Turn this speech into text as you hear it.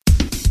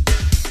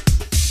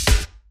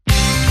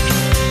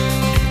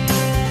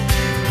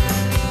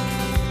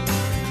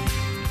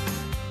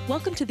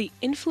Welcome to the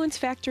Influence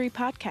Factory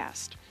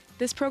podcast.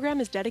 This program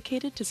is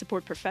dedicated to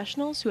support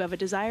professionals who have a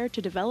desire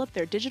to develop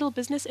their digital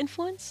business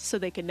influence so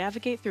they can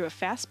navigate through a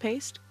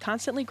fast-paced,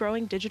 constantly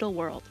growing digital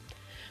world.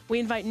 We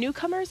invite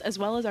newcomers as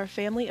well as our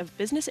family of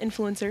business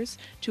influencers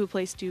to a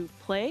place to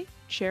play,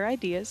 share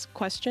ideas,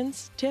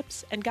 questions,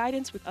 tips, and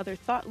guidance with other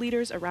thought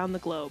leaders around the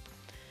globe.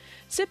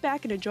 Sit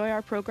back and enjoy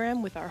our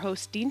program with our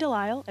host Dean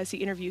Delisle as he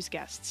interviews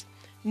guests.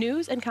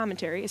 News and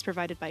commentary is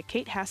provided by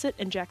Kate Hassett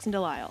and Jackson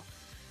Delisle.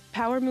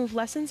 Power Move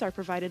lessons are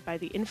provided by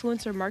the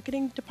Influencer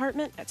Marketing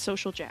Department at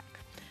Social Jack.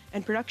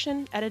 And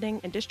production,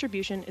 editing, and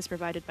distribution is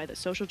provided by the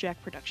Social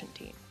Jack production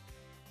team.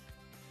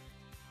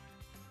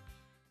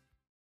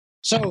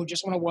 So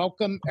just want to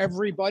welcome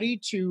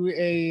everybody to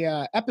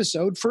a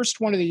episode,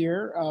 first one of the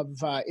year of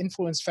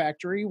Influence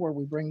Factory, where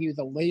we bring you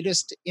the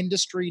latest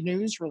industry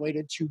news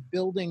related to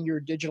building your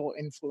digital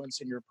influence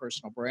in your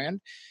personal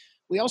brand.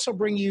 We also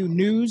bring you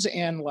news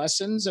and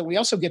lessons, and we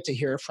also get to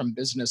hear from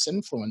business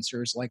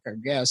influencers like our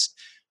guest,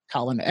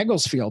 Colin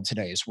Egglesfield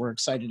today. So we're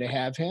excited to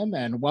have him,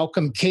 and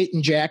welcome Kate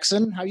and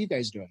Jackson. How are you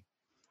guys doing?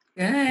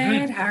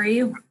 Good. How are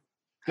you?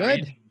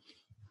 Good.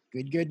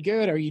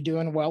 Good. Are you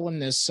doing well in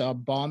this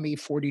balmy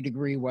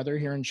 40-degree weather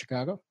here in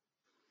Chicago?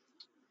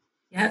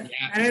 Yep.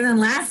 Yeah. Better than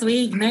last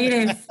week,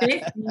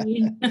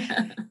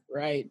 -50.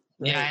 Right.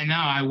 Yeah, I know.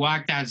 I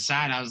walked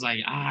outside. I was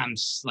like, I'm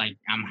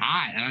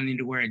hot. I don't need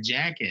to wear a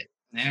jacket.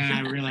 And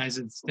I realized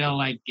it's still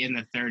like in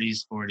the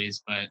 30s,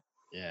 40s, but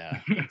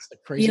yeah, it's the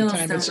crazy feels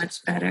time. So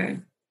much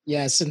better.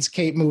 Yeah, since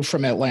Kate moved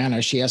from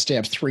Atlanta, she has to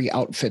have 3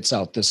 outfits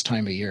out this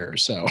time of year.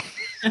 So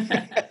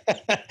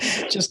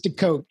just to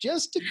cope.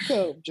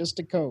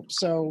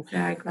 So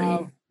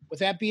exactly. With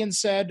that being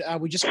said,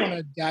 we just want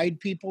to guide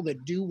people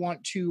that do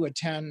want to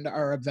attend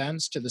our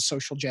events to the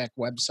Social Jack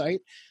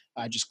website.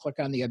 Just click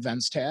on the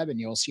events tab and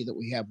you'll see that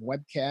we have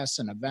webcasts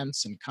and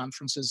events and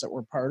conferences that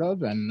we're part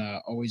of, and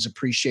always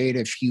appreciate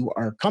if you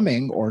are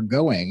coming or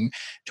going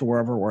to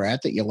wherever we're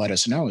at that you let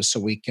us know so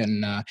we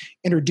can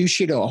introduce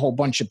you to a whole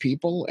bunch of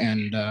people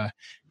and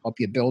help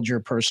you build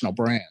your personal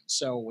brand.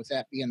 So with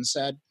that being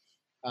said,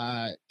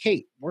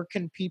 Kate, where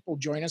can people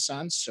join us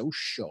on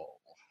social?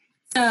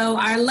 So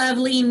our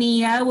lovely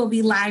Mia will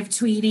be live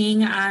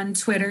tweeting on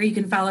Twitter. You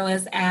can follow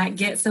us at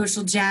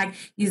GetSocialJack.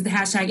 Use the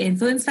hashtag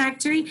Influence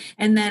Factory.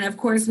 And then, of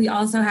course, we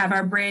also have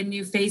our brand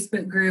new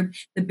Facebook group,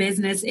 the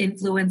Business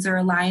Influencer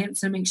Alliance.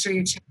 So make sure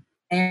you check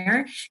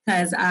there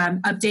because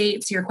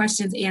updates, your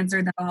questions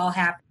answered, that all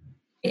happen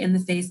in the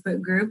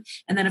Facebook group.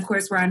 And then, of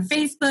course, we're on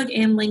Facebook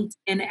and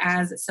LinkedIn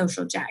as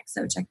Social Jack.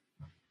 So check.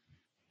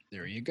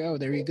 There you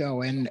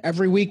go. And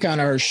every week on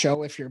our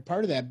show, if you're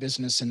part of that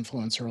Business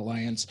Influencer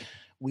Alliance,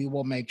 we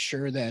will make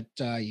sure that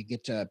you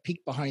get to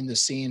peek behind the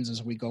scenes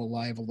as we go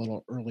live a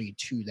little early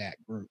to that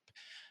group.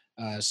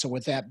 So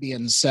with that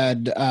being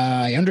said,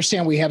 I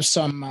understand we have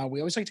some, we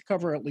always like to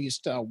cover at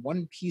least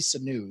one piece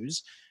of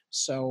news.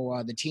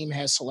 So the team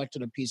has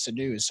selected a piece of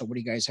news. So what do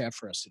you guys have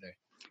for us today?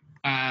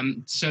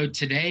 So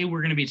today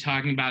we're going to be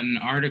talking about an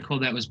article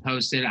that was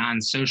posted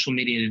on social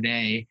media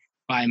today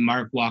by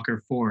Mark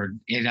Walker Ford.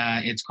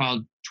 It's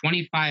called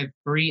 25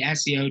 Free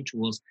SEO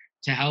Tools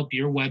to Help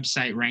Your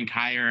Website Rank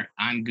Higher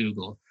on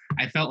Google.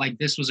 I felt like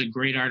this was a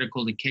great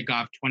article to kick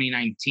off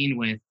 2019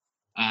 with,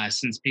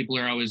 since people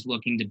are always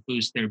looking to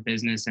boost their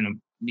business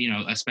and,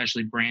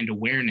 especially brand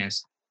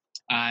awareness.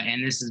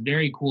 And this is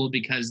very cool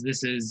because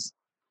this is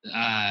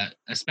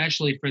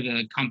especially for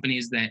the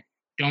companies that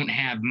don't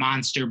have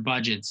monster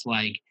budgets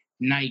like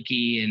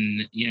Nike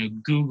and,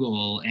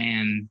 Google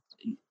and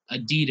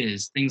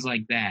Adidas, things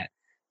like that.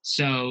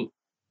 So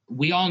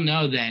we all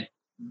know that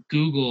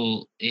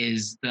Google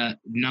is the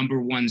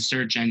 #1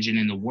 search engine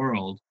in the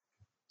world.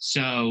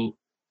 So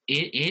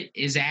it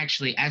is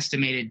actually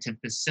estimated to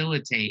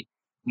facilitate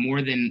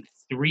more than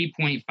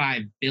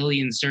 3.5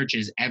 billion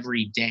searches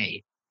every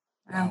day.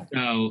 Wow.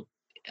 So,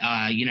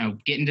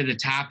 getting to the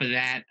top of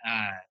that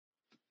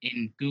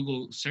in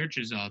Google search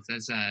results,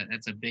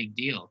 that's a big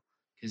deal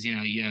because,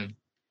 you have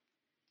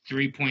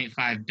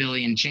 3.5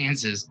 billion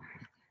chances.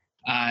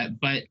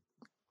 But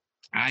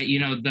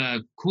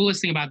the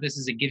coolest thing about this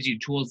is it gives you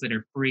tools that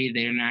are free.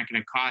 They're not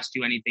going to cost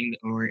you anything,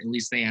 or at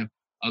least they have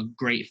a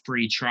great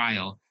free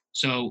trial.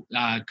 So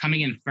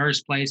coming in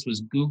first place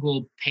was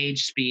Google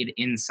PageSpeed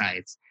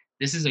Insights.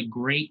 This is a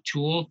great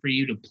tool for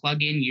you to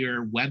plug in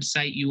your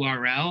website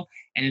URL,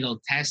 and it'll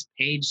test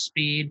page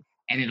speed,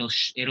 and it'll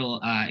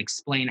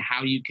explain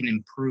how you can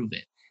improve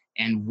it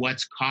and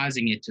what's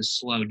causing it to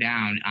slow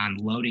down on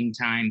loading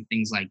time,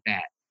 things like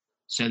that.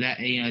 So that,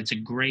 it's a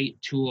great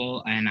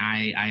tool, and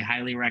I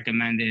highly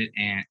recommend it,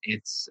 and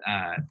it's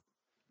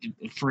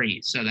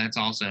free. So that's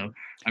also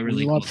a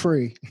really love cool.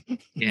 Free.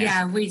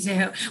 Yeah, we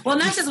do. Well,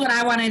 that's just what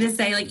I wanted to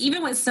say. Like,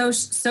 even with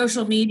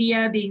social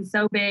media being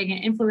so big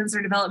and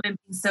influencer development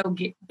being so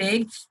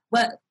big,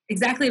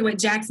 exactly what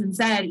Jackson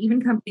said,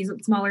 even companies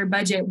with smaller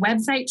budget,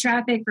 website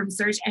traffic from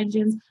search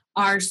engines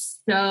are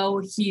so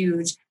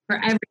huge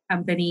for every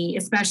company,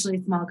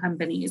 especially small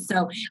companies.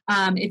 So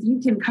if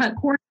you can cut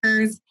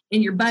corners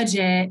in your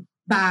budget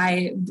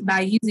by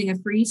using a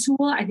free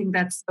tool. I think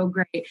that's so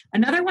great.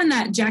 Another one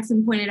that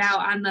Jackson pointed out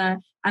on the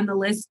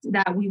list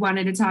that we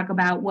wanted to talk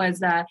about was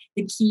the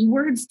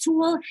keywords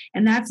tool,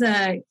 and that's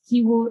a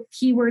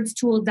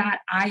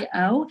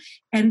keywordstool.io.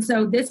 And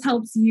so this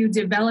helps you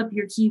develop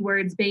your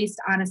keywords based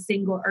on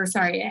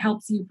it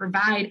helps you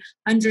provide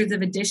hundreds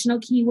of additional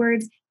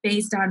keywords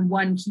based on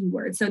one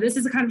keyword. So this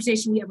is a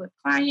conversation we have with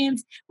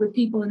clients, with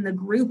people in the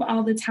group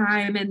all the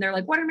time. And they're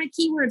like, what are my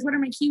keywords? What are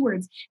my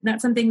keywords? And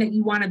that's something that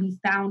you want to be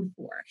found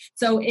for.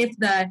 So if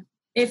the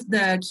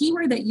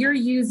keyword that you're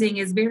using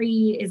is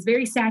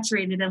very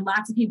saturated and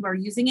lots of people are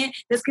using it,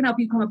 this can help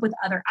you come up with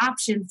other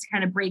options to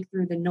kind of break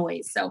through the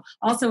noise. So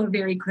also a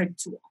very good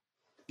tool.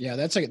 Yeah,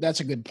 that's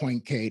a good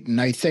point, Kate. And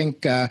I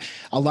think a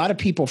lot of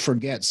people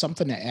forget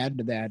something to add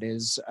to that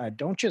is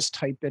don't just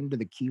type into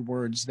the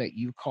keywords that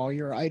you call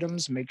your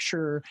items. Make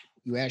sure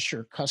you ask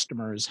your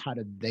customers, how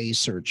did they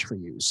search for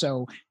you?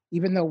 So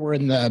even though we're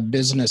in the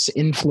business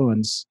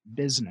influence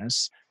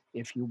business,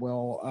 if you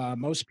will,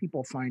 most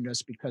people find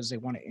us because they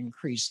want to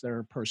increase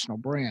their personal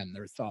brand,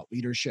 their thought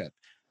leadership.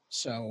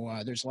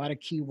 So there's a lot of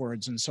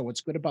keywords. And so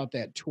what's good about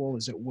that tool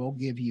is it will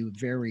give you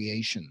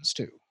variations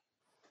too.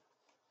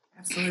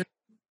 Absolutely.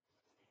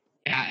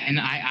 Yeah, and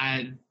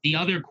I the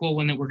other cool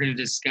one that we're going to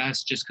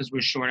discuss, just because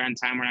we're short on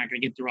time, we're not going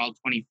to get through all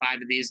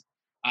 25 of these.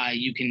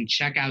 You can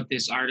check out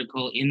this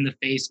article in the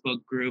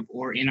Facebook group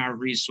or in our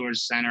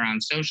resource center on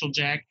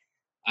SocialJack.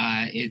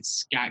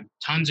 It's got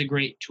tons of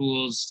great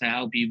tools to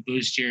help you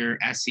boost your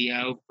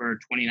SEO for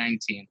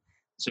 2019.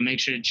 So make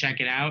sure to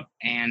check it out.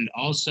 And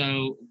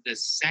also, the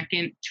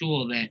second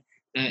tool that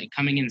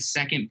coming in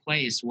second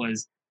place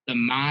was the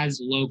Moz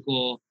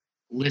Local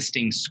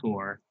Listing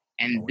Score.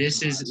 And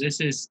this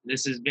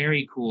is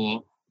very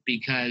cool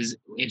because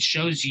it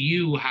shows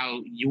you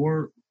how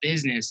your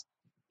business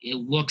it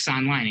looks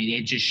online.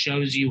 It just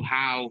shows you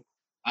how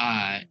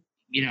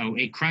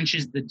it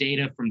crunches the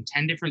data from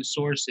 10 different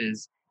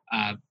sources,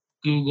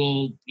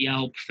 Google,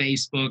 Yelp,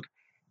 Facebook,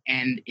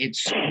 and it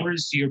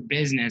scores your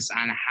business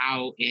on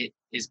how it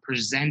is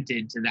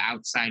presented to the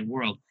outside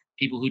world.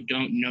 People who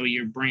don't know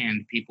your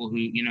brand, people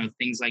who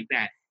things like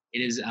that. It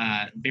is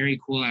very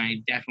cool, and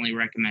I definitely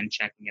recommend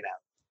checking it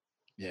out.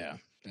 Yeah.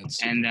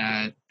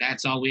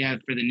 That's all we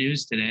have for the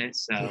news today.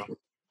 So,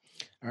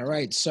 all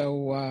right.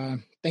 So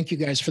thank you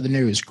guys for the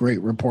news.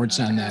 Great reports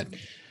on that.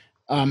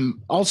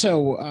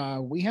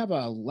 Also, we have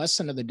a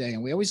lesson of the day,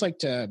 and we always like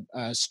to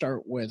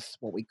start with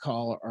what we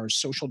call our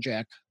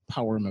SocialJack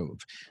power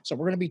move. So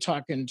we're going to be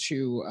talking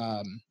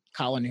to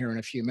Colin here in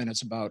a few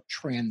minutes about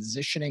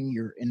transitioning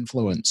your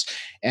influence.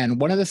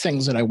 And one of the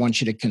things that I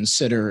want you to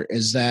consider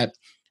is that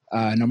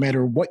no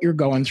matter what you're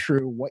going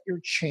through, what you're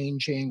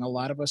changing, a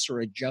lot of us are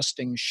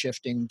adjusting,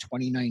 shifting.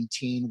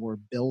 2019, we're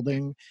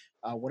building,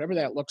 whatever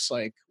that looks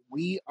like.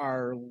 We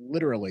are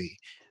literally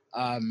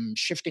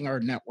shifting our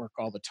network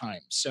all the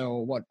time. So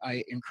what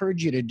I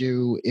encourage you to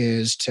do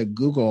is to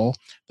Google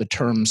the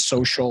term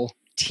social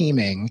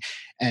teaming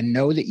and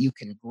know that you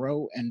can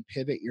grow and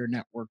pivot your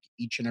network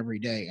each and every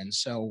day. And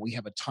so we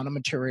have a ton of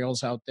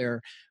materials out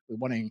there. We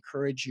want to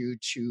encourage you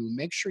to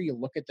make sure you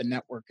look at the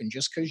network, and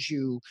just because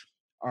you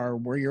are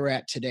where you're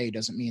at today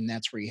doesn't mean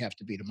that's where you have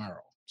to be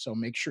tomorrow. So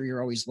make sure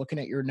you're always looking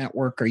at your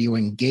network. Are you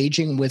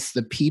engaging with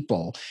the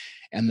people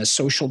and the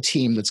social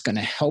team that's going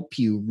to help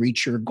you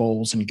reach your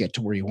goals and get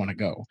to where you want to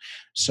go?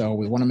 So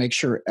we want to make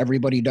sure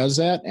everybody does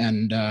that.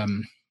 And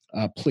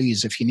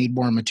please, if you need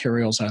more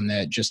materials on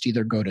that, just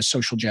either go to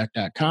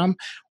socialjack.com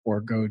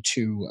or go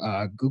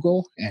to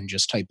Google and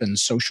just type in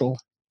social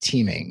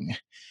teaming.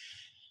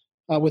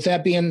 With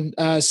that being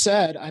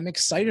said, I'm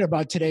excited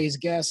about today's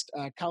guest,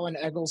 Colin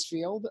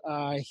Egglesfield.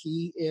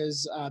 He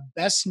is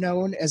best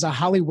known as a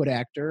Hollywood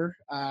actor,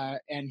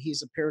 and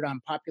he's appeared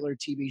on popular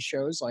TV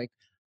shows like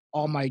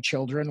All My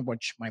Children,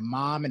 which my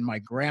mom and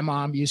my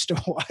grandmom used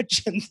to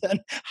watch, and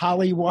then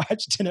Holly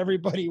watched and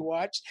everybody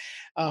watched.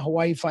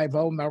 Hawaii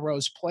Five-0,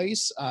 Melrose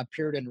Place,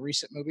 appeared in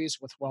recent movies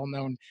with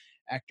well-known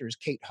actors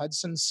Kate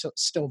Hudson,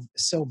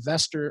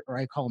 Sylvester, or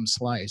I call him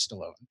Sly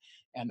Stallone,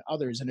 and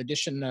others. In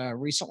addition,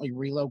 recently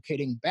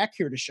relocating back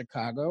here to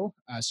Chicago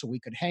so we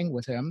could hang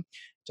with him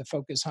to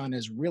focus on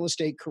his real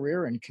estate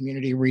career and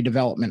community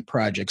redevelopment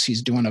projects.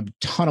 He's doing a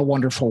ton of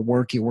wonderful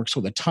work. He works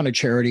with a ton of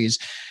charities.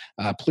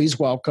 Please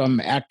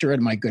welcome actor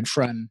and my good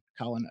friend,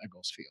 Colin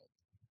Egglesfield.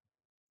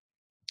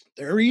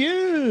 There he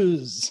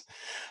is.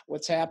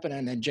 What's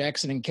happening? And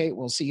Jackson and Kate,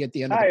 we'll see you at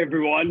the end. Hi,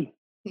 everyone.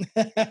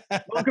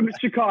 Welcome to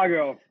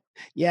Chicago.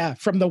 Yeah,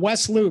 from the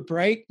West Loop,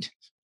 right?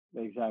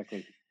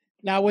 Exactly.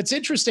 Now, what's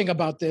interesting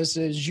about this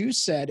is you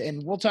said,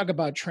 and we'll talk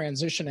about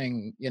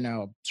transitioning,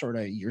 sort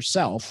of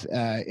yourself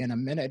in a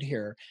minute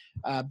here.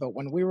 But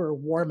when we were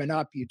warming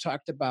up, you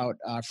talked about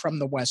from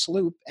the West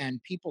Loop,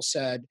 and people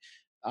said,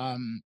 or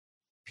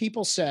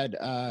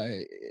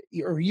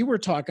you were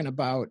talking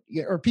about,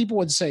 or people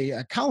would say,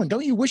 Colin,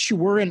 don't you wish you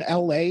were in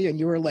LA? And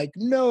you were like,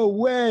 no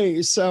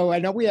way. So I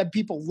know we have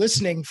people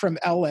listening from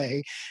LA.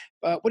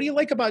 What do you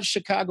like about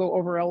Chicago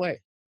over LA?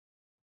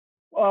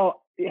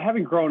 Well,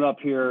 having grown up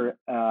here,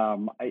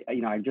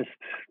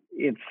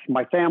 it's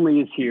my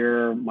family is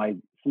here. My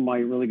some of my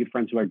really good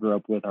friends who I grew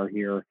up with are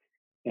here.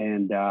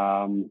 And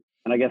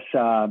I guess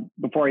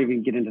before I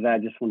even get into that, I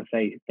just want to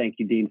say thank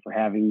you, Dean, for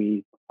having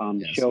me on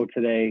the show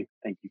today.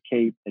 Thank you,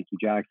 Kate. Thank you,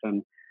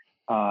 Jackson.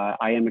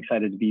 I am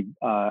excited to be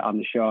on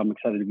the show. I'm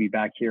excited to be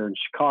back here in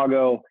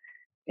Chicago.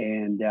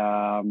 And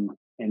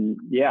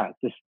yeah,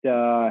 just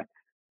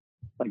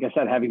like I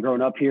said, having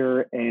grown up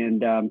here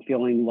and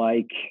feeling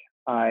like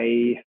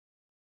I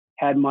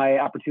had my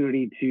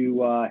opportunity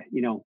to,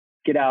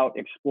 get out,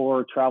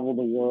 explore, travel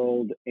the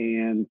world.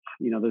 And,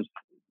 there's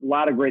a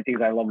lot of great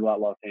things I love about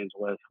Los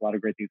Angeles, a lot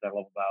of great things I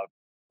love about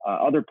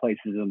other places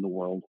in the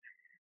world.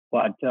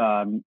 But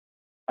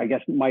I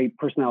guess my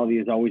personality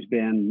has always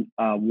been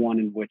one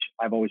in which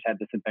I've always had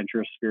this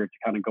adventurous spirit to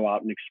kind of go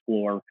out and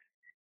explore.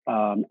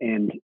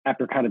 And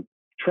after kind of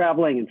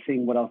traveling and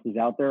seeing what else is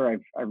out there,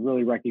 I've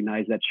really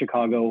recognized that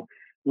Chicago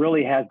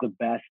really has the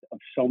best of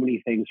so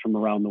many things from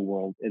around the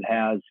world. It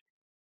has,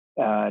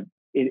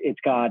 it's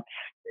got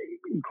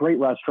great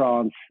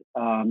restaurants.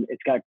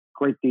 It's got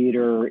great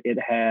theater. It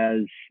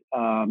has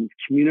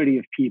community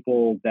of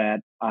people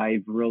that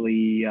I've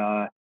really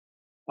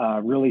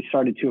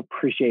started to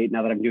appreciate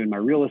now that I'm doing my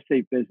real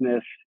estate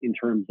business, in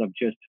terms of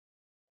just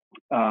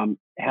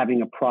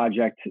having a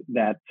project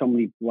that so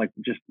many, like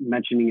just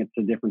mentioning it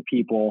to different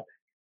people.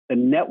 The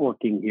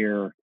networking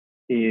here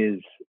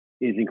is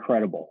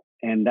incredible.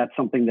 And that's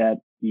something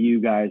that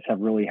you guys have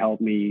really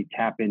helped me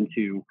tap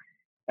into,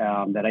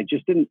 that I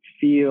just didn't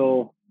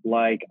feel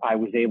like I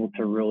was able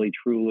to really,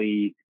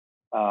 truly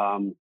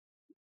wrap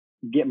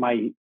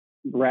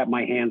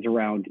my hands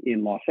around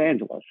in Los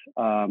Angeles.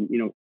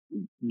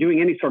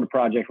 Doing any sort of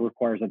project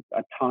requires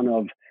a ton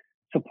of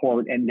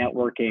support and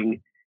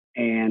networking.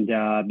 And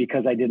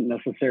because I didn't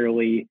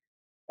necessarily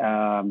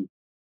have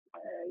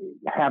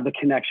the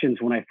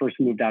connections when I first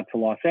moved out to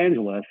Los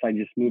Angeles, I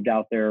just moved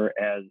out there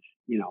as,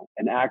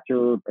 an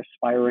actor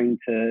aspiring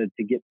to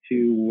get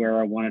to where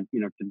I wanted,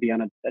 to be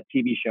on a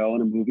TV show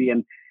and a movie.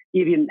 And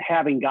even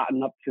having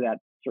gotten up to that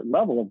certain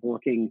level of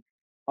working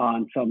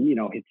on some,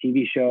 hit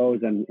TV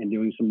shows and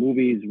doing some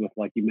movies with,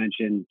 like you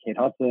mentioned, Kate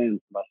Hudson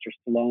and Sylvester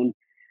Stallone.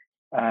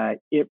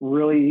 It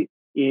really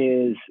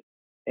is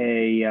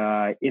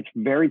it's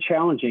very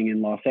challenging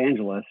in Los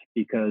Angeles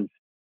because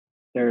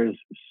there's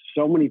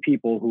so many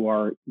people who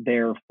are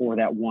there for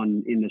that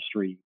one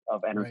industry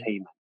of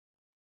entertainment.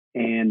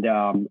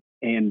 Right.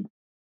 And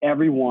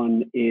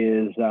everyone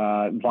is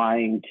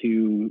vying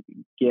to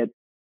get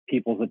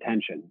people's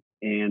attention.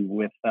 And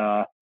with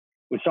so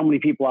many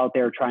people out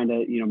there trying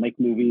to, make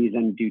movies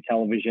and do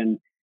television,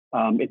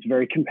 it's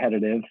very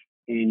competitive,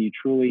 and you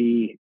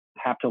truly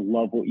have to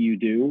love what you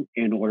do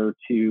in order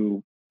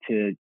to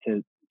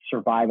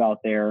survive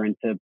out there and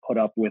to put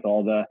up with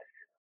all the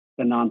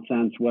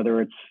nonsense, whether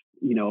it's,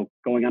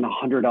 going on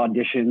 100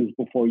 auditions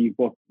before you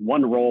book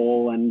one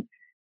role and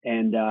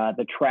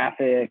the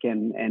traffic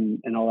and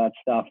all that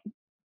stuff.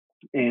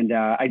 And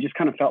I just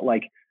kind of felt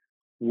like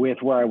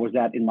with where I was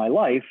at in my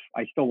life,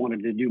 I still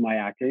wanted to do my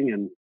acting.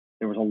 And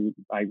there was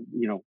I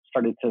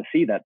started to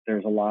see that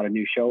there's a lot of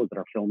new shows that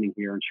are filming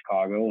here in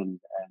Chicago and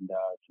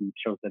some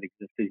shows that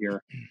existed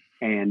here.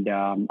 And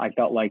I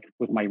felt like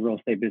with my real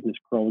estate business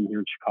growing here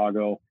in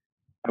Chicago,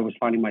 I was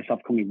finding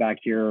myself coming back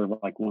here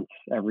like once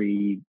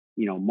every,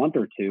 month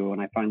or two.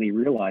 And I finally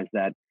realized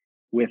that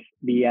with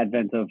the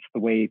advent of the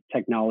way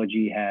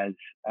technology has,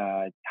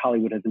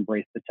 Hollywood has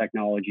embraced the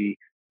technology,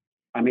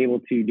 I'm able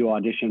to do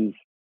auditions,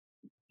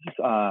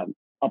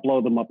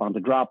 upload them up onto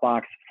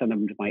Dropbox, send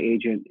them to my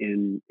agent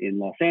in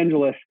Los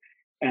Angeles.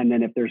 And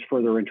then if there's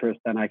further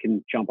interest, then I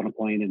can jump on a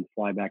plane and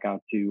fly back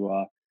out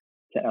to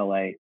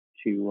LA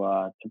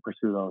to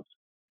pursue those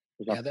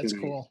yeah, that's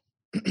cool.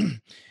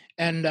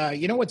 And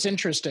what's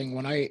interesting,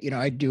 when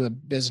I do a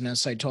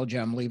business, I told you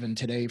I'm leaving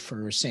today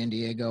for San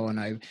Diego, and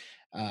I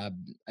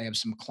have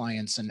some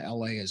clients in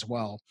LA as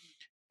well.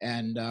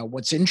 And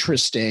what's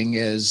interesting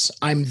is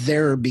I'm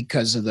there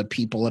because of the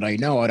people that I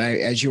know. And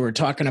as you were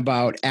talking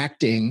about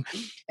acting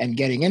and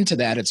getting into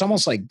that, it's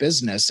almost like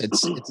business.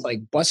 It's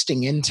like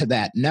busting into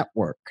that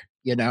network,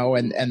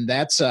 and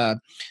that's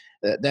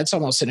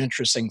almost an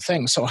interesting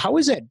thing. So how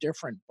is that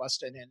different,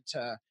 busting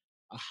into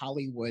a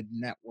Hollywood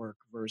network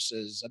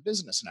versus a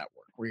business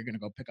network where you're going to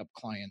go pick up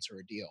clients or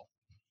a deal?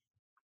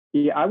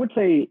 Yeah, I would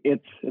say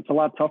it's a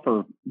lot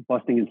tougher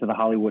busting into the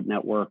Hollywood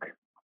network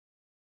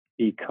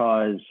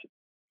because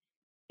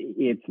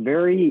it's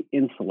very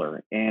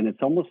insular, and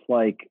it's almost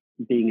like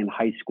being in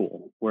high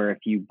school, where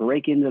if you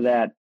break into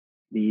that,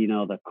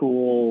 the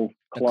cool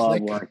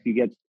club, or if you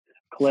get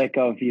click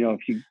of,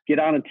 if you get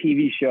on a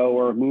TV show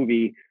or a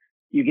movie,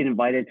 you get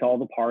invited to all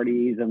the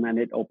parties, and then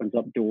it opens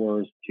up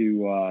doors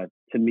to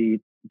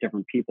meet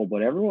different people.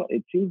 But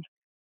it seems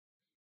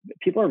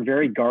people are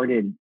very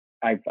guarded.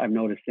 I've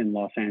noticed in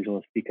Los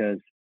Angeles, because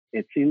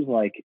it seems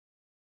like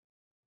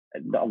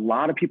a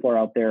lot of people are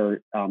out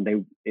there.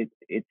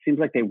 It seems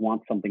like they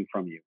want something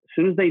from you. As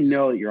soon as they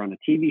know that you're on a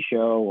TV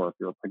show, or if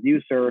you're a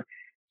producer,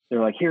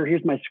 they're like,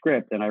 here's my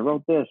script, and I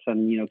wrote this,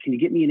 and can you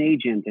get me an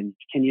agent, and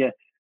can you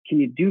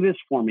do this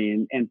for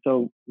me? And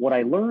so what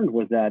I learned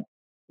was that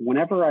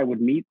whenever I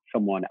would meet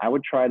someone, I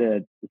would try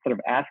to, instead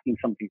of asking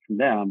something from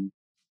them,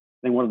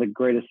 then one of the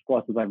greatest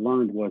lessons I've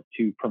learned was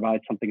to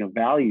provide something of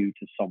value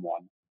to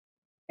someone,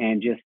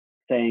 and just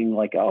saying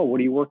like, oh, what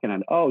are you working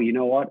on? Oh, you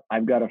know what?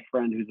 I've got a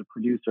friend who's a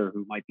producer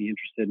who might be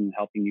interested in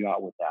helping you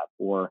out with that.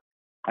 Or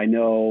I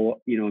know,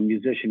 a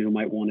musician who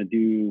might want to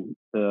do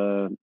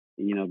the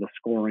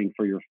scoring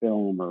for your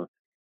film, or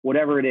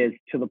whatever it is,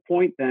 to the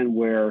point then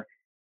where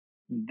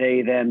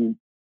they then,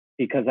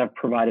 because I've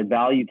provided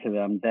value to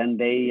them, then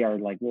they are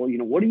like, well,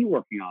 what are you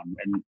working on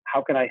and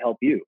how can I help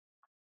you?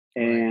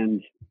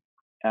 And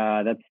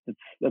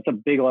that's a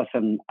big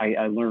lesson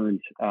I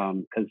learned,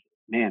 because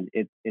man,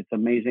 it's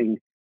amazing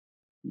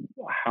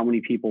how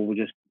many people will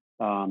just,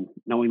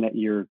 knowing that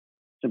you're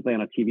simply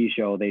on a TV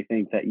show, they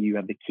think that you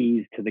have the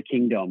keys to the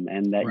kingdom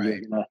and that you're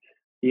going to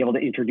be able to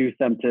introduce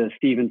them to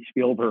Steven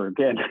Spielberg.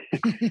 And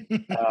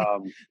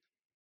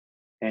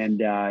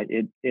and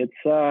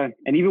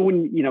even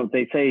when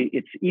they say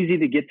it's easy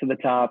to get to the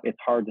top, it's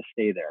hard to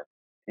stay there.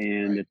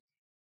 And it's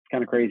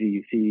kind of crazy.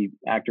 You see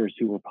actors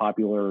who were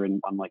popular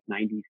on like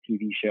 90s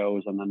TV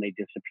shows, and then they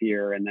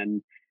disappear, and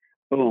then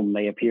boom,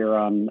 they appear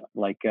on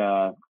like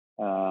a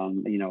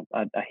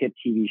hit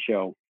TV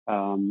show,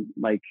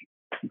 like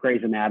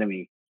Grey's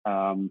Anatomy.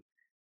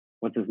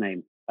 What's his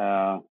name?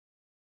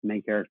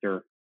 Main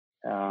character.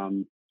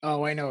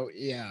 Oh, I know.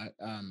 Yeah.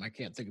 I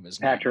can't think of his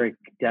name. Patrick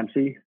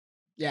Dempsey.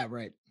 Yeah.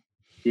 Right.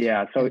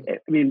 Yeah. So,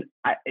 I mean,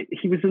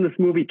 he was in this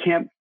movie,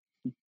 Can't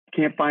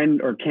Buy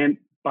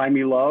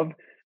Me Love,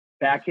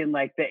 back in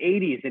like the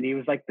 80s. And he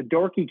was like the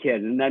dorky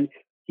kid. And then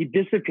he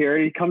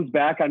disappeared. He comes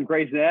back on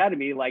Grey's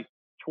Anatomy like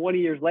 20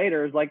 years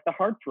later is like the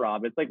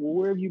heartthrob. It's like, well,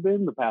 where have you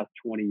been the past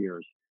 20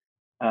 years?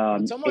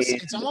 It's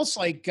almost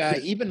like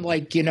even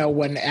like,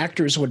 when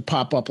actors would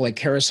pop up like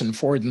Harrison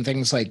Ford and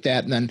things like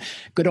that, and then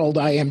good old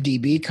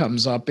IMDb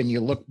comes up and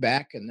you look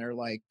back and they're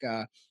like,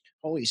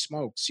 holy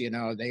smokes,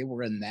 they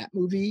were in that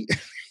movie.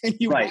 And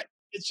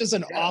it's just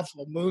an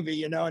awful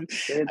movie, and I'm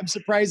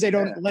surprised they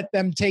don't let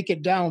them take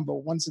it down, but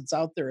once it's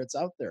out there,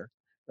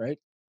 right?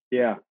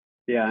 Yeah.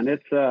 Yeah. And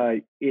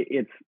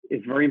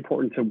it's very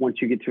important to,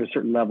 once you get to a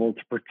certain level,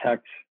 to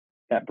protect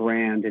that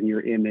brand and your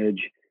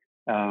image.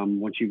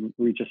 Once you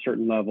reach a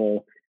certain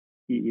level,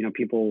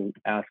 people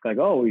ask like,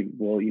 oh,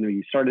 well,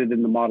 you started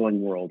in the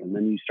modeling world, and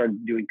then you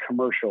started doing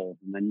commercials,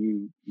 and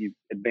then you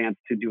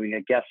advanced to doing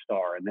a guest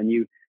star, and then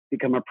you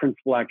become a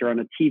principal actor on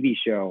a TV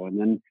show,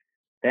 and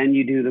then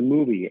you do the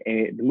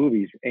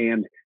movies.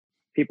 And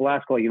people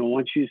ask, well,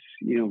 once do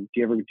you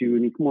ever do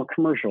any more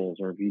commercials,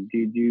 or do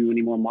you do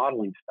any more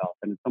modeling stuff?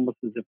 And it's almost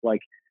as if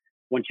like,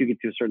 once you get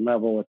to a certain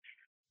level, it's,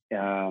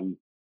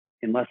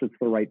 unless it's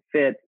the right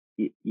fit,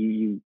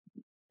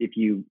 if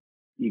you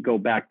go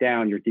back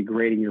down, you're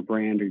degrading your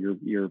brand,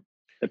 or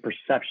the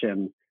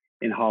perception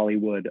in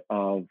Hollywood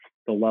of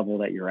the level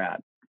that you're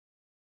at.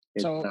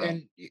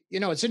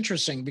 It's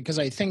interesting because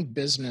I think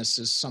business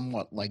is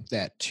somewhat like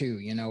that too.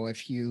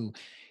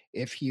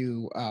 If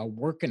you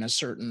work in a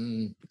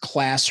certain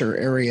class or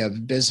area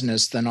of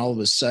business, then all of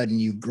a sudden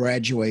you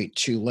graduate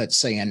to, let's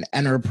say, an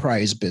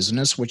enterprise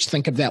business, which,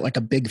 think of that like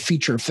a big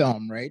feature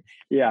film, right?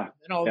 Yeah.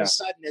 And all of a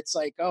sudden it's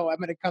like, oh, I'm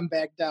going to come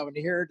back down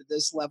here to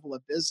this level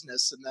of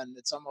business. And then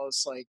it's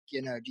almost like,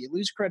 do you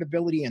lose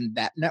credibility in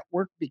that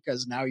network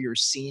because now you're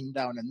seen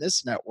down in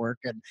this network?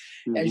 And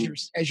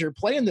as you're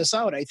playing this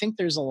out, I think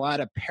there's a lot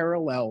of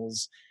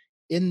parallels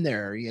in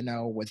there,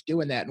 with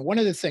doing that. And one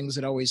of the things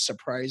that always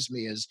surprised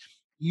me is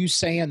you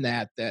saying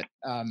that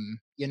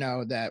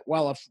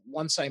well, if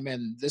once I'm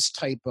in this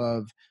type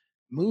of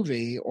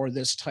movie or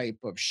this type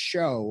of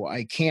show,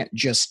 I can't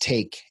just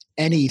take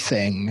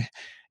anything,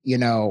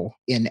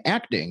 in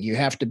acting. You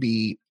have to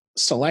be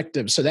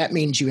selective. So that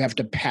means you have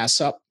to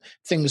pass up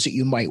things that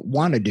you might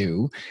want to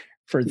do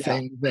for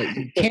things that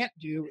you can't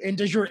do. And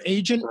does your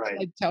agent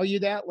tell you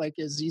that? Like,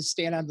 is he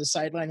stand on the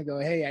sideline and go,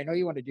 hey, I know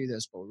you want to do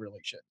this, but we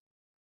really should?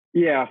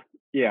 Yeah.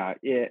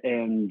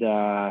 And,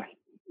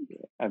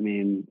 I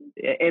mean,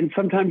 and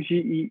sometimes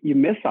you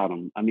miss on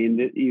them. I mean,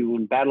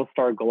 when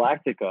Battlestar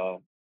Galactica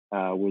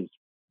was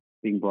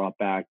being brought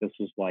back, this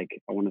was like,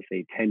 I want to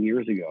say 10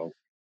 years ago.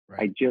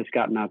 Right. I just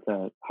gotten out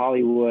to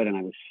Hollywood, and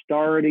I was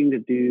starting to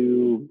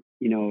do,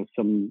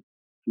 some,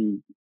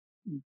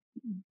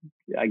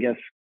 I guess,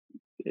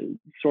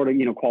 sort of,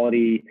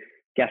 quality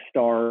guest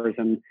stars,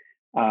 and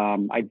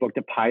I booked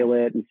a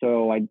pilot, and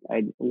so I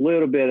a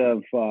little bit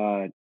of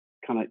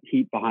kind of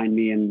heat behind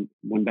me. And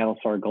when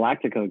Battlestar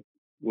Galactica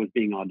was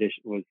being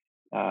auditioned,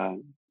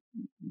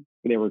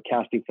 they were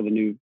casting for the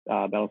new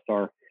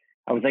Battlestar,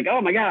 I was like, oh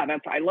my God,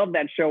 I love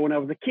that show. When I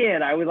was a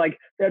kid, I was like,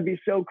 that'd be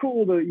so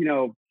cool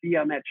to, be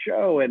on that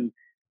show. And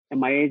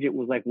my agent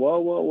was like,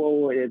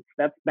 whoa,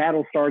 that's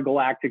Battlestar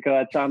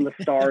Galactica. It's on the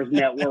Stars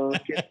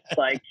Network. It's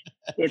like,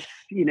 it's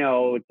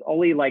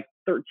only like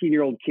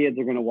 13-year-old kids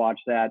are going to watch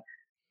that.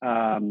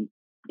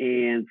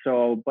 And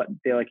so, but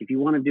they're like, if you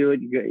want to do it,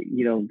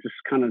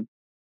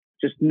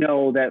 just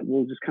know that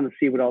we'll just kind of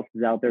see what else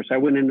is out there. So I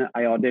went in,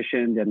 I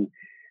auditioned,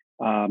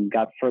 and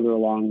got further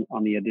along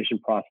on the audition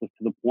process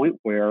to the point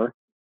where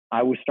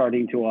I was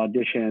starting to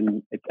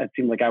audition. It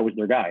seemed like I was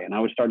their guy, and I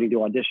was starting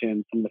to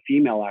audition some of the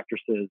female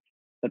actresses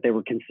that they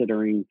were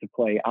considering to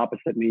play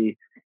opposite me.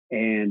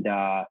 And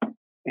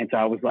so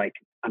I was like,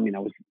 I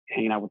was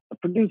hanging out with the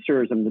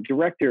producers and the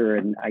director,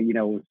 and I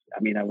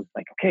was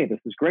like, okay, this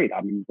is great.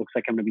 Looks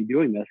like I'm going to be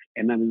doing this.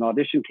 And then an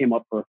audition came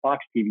up for a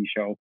Fox TV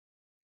show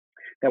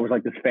that was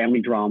like this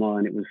family drama,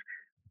 and it was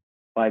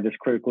by this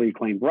critically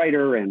acclaimed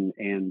writer.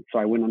 And so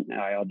I went on,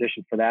 I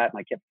auditioned for that, and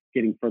I kept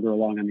getting further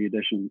along on the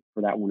audition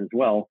for that one as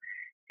well.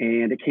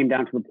 And it came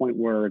down to the point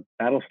where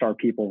Battlestar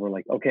people were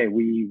like, okay,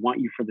 we want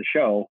you for the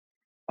show.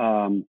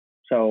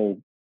 So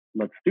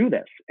let's do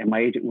this. And my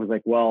agent was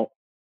like, well,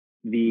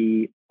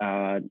 the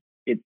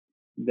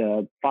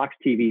Fox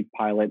TV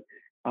pilot,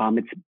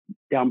 it's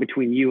down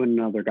between you and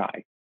another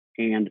guy.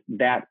 And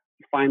that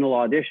final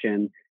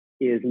audition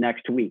is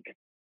next week.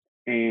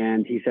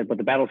 And he said, but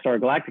the Battlestar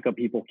Galactica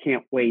people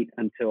can't wait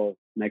until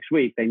next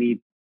week. They need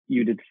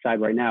you to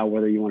decide right now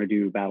whether you want to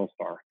do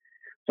Battlestar.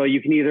 So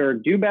you can either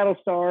do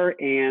Battlestar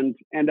and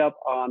end up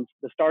on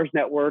the Starz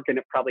network and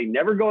it probably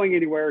never going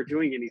anywhere or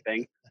doing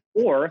anything,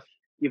 or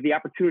you have the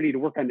opportunity to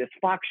work on this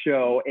Fox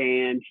show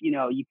and,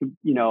 you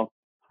can,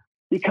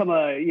 become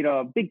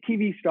a big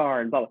TV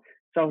star and blah, blah.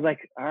 So I was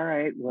like, all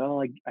right,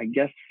 well, I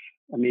guess,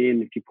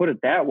 if you put it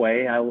that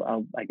way,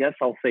 I guess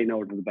I'll say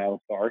no to the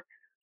Battlestar.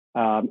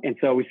 And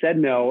so we said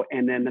no.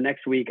 And then the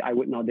next week I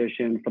went and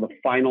auditioned for the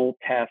final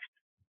test.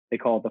 They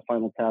call it the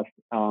final test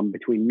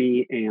between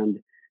me and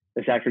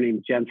this actor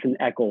named Jensen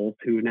Ackles,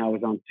 who now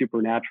is on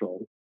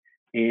Supernatural.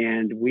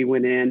 And we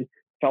went in,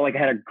 felt like I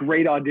had a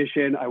great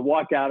audition. I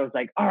walked out. I was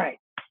like, all right,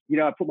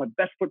 I put my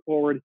best foot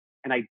forward,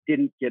 and I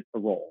didn't get the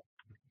role.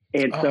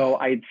 And so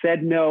I had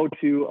said no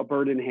to A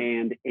Bird in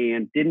Hand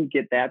and didn't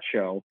get that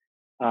show.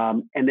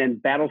 And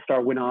then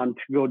Battlestar went on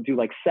to go do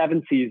like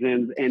 7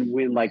 seasons and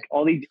win like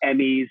all these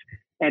Emmys.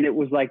 And it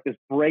was like this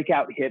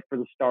breakout hit for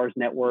the Starz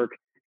network.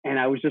 And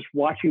I was just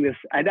watching this,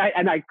 and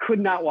I could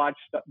not watch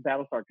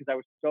Battlestar because I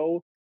was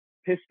so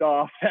pissed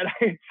off that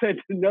I had said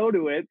no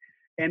to it.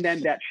 And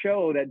then that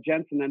show that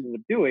Jensen ended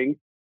up doing,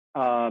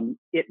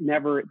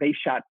 they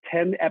shot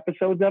 10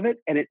 episodes of it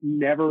and it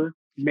never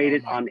made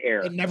it on air.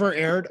 It never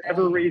aired? For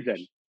whatever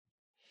reason.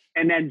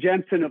 And then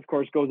Jensen, of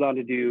course, goes on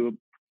to do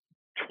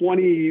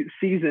 20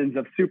 seasons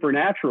of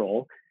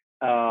Supernatural.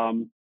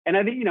 And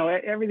I think,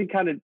 everything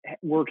kind of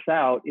works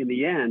out in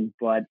the end.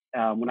 But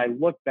when I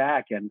look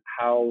back and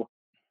how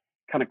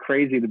kind of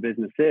crazy the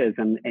business is,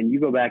 and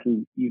you go back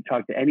and you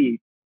talk to any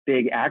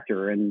big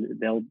actor and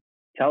they'll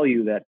tell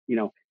you that,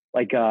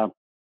 like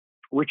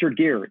Richard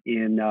Gere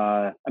in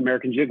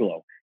American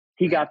Gigolo,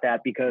 he got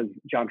that because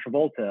John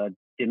Travolta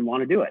didn't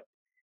want to do it.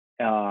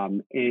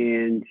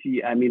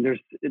 There's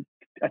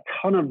a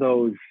ton of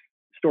those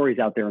stories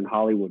out there in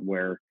Hollywood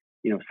where,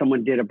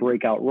 someone did a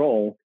breakout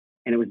role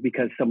and it was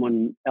because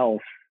someone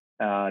else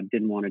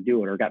didn't want to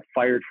do it or got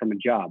fired from a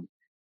job.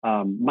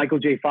 Michael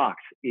J. Fox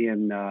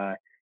in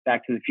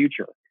Back to the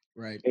Future.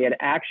 Right. They had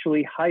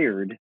actually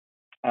hired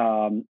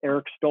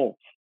Eric Stoltz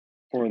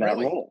for that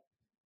role.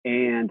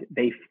 And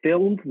they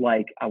filmed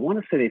like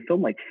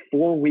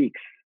 4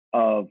 weeks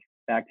of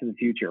Back to the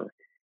Future.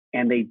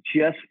 And they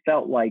just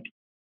felt like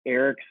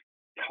Eric's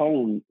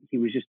tone, he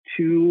was just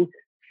too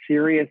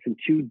serious and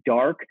too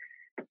dark.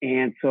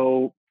 And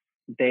so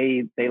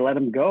they let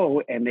him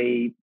go, and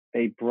they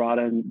brought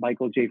in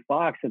Michael J.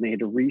 Fox, and they had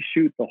to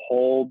reshoot the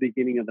whole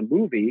beginning of the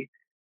movie.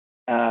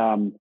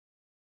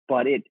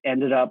 But it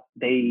ended up,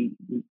 they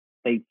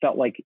felt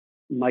like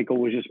Michael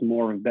was just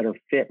more of a better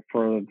fit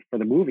for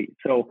the movie.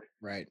 So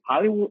right.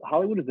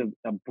 Hollywood is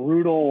a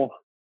brutal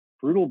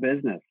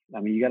business.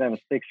 You got to have a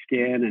thick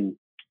skin, and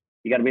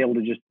you got to be able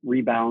to just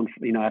rebound.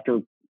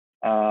 After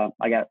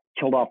I got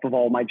killed off of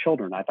all my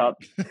children, I thought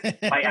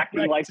my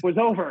acting life was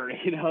over.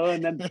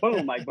 And then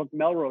boom, I booked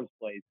Melrose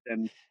Place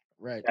and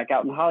back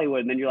out in Hollywood.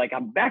 And then you're like,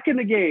 I'm back in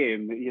the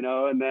game.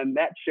 And then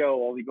that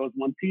show only goes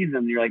 1 season.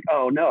 And you're like,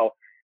 oh no,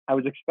 I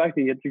was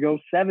expecting it to go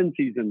 7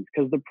 seasons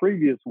because the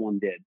previous one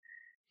did.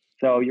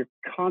 So you're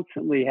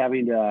constantly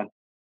having to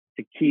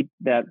keep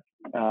that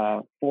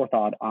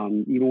forethought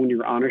on, even when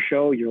you're on a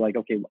show, you're like,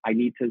 okay, I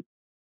need to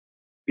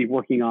be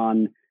working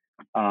on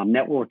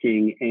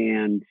networking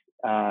and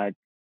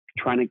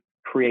trying to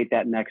create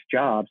that next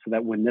job so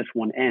that when this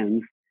one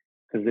ends,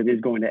 because it is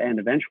going to end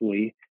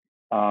eventually,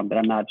 that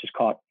I'm not just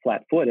caught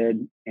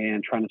flat-footed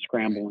and trying to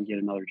scramble and get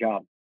another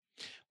job.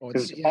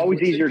 Because it's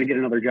always easier to get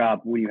another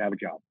job when you have a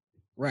job.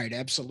 Right,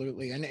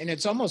 absolutely. And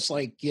it's almost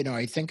like,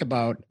 I think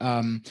about,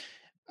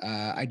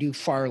 I do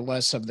far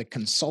less of the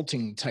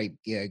consulting type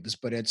gigs,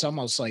 but it's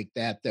almost like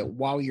that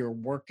while you're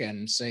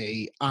working,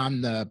 say,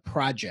 on the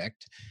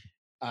project,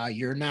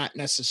 you're not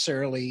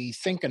necessarily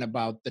thinking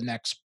about the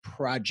next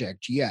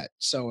project yet.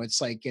 So it's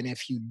like, and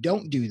if you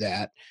don't do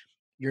that,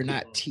 you're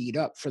not teed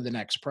up for the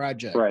next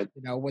project. Right.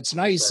 What's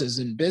nice is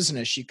in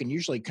business, you can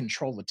usually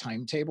control the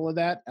timetable of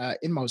that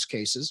in most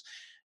cases.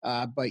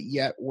 But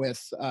yet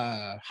with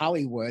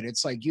Hollywood,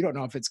 it's like you don't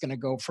know if it's going to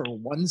go for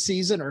 1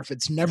 season or if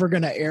it's never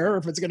going to air, or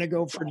if it's going to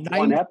go for 9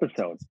 one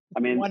episode.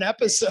 One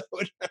episode.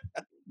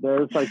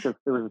 there's like there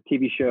was a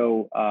TV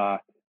show.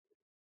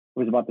 It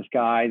was about this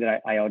guy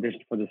that I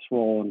auditioned for this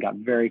role and got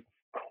very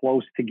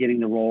close to getting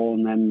the role,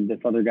 and then this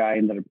other guy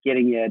ended up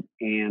getting it,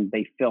 and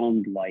they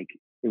filmed like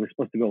it was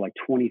supposed to go like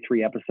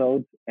 23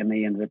 episodes, and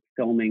they ended up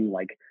filming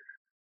like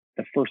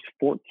the first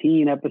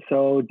 14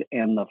 episodes,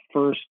 and the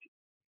first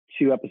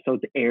 2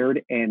 episodes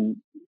aired, and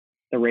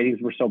the ratings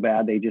were so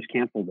bad they just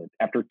canceled it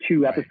after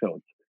 2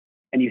 episodes.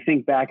 And you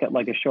think back at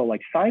like a show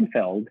like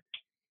Seinfeld,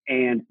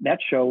 and that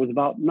show was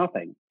about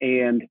nothing.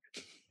 And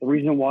the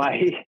reason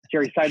why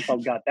Jerry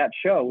Seinfeld got that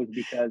show was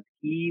because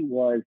he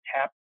was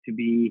tapped to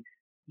be,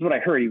 this is what I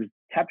heard, he was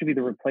tapped to be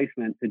the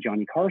replacement to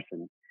Johnny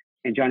Carson.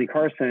 And Johnny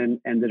Carson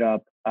ended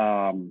up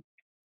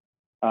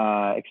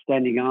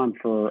extending on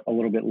for a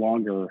little bit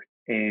longer.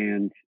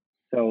 And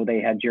so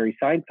they had Jerry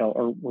Seinfeld,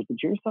 or was it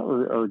Jerry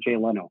Seinfeld or Jay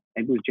Leno?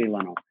 Maybe it was Jay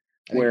Leno.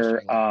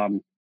 Where,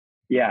 and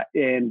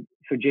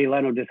so Jay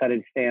Leno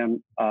decided to stay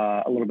on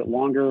a little bit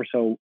longer.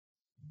 So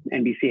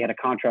NBC had a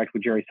contract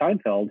with Jerry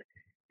Seinfeld,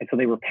 and so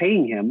they were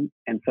paying him.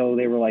 And so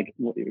they were like,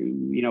 well,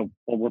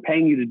 we're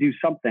paying you to do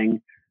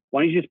something.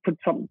 Why don't you just put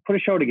a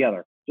show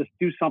together? Just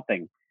do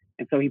something.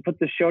 And so he put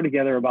this show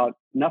together about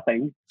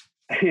nothing,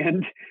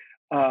 and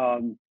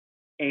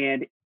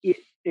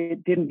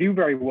it didn't do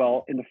very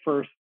well in the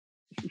first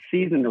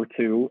season or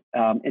 2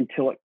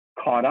 until it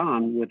caught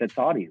on with its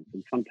audience.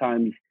 And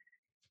sometimes,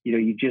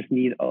 you just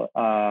need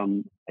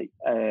you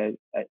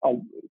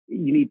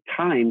need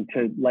time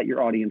to let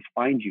your audience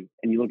find you.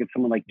 And you look at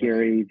someone like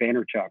Gary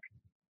Vaynerchuk,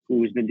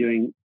 who's been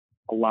doing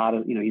a lot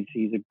of,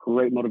 he's a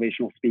great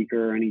motivational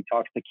speaker, and he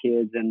talks to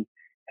kids and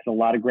has a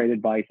lot of great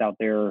advice out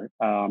there.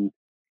 And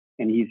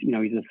he's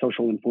a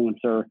social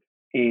influencer,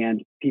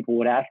 and people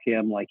would ask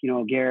him like,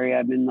 Gary,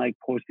 I've been like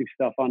posting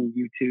stuff on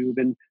YouTube,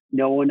 and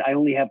I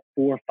only have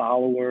 4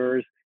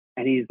 followers.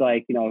 And he's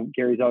like,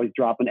 Gary's always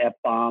dropping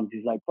F-bombs.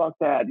 He's like, fuck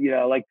that.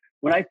 Like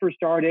when I first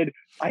started,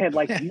 I had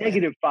like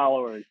negative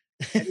followers.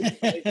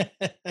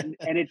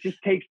 And it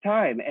just takes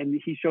time. And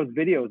he shows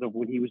videos of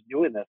when he was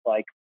doing this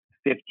like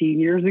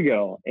 15 years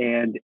ago.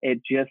 And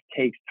it just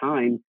takes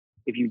time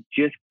if you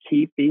just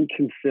keep being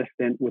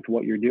consistent with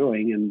what you're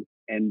doing.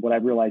 And what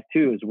I've realized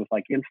too is with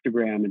like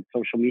Instagram and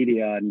social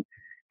media, and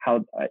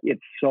how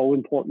it's so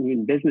important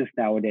in business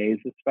nowadays,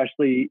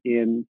 especially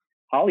in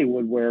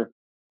Hollywood, where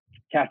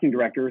casting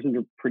directors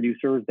and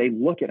producers, they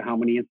look at how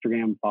many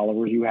Instagram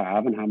followers you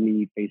have and how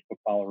many Facebook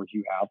followers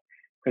you have.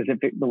 Because if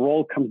the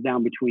role comes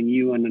down between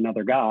you and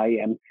another guy,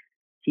 and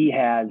he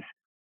has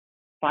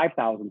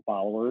 5,000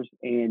 followers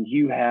and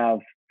you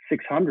have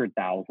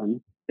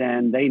 600,000,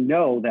 then they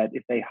know that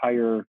if they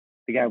hire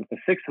the guy with the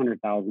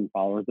 600,000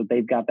 followers, that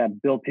they've got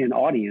that built-in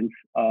audience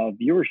of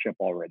viewership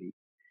already.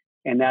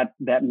 And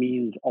that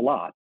means a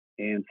lot.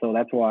 And so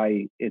that's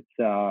why it's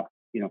not,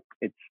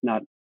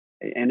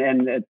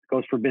 and it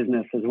goes for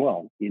business as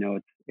well.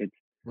 It's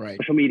right.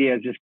 Social media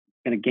has just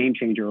been a game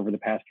changer over the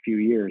past few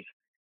years.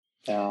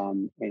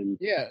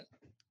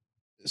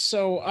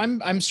 So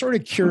I'm sort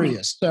of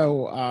curious.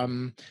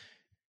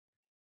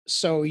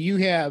 So you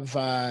have,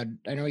 I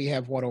know you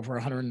have over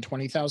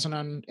 120,000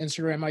 on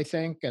Instagram, I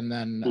think. And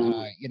then,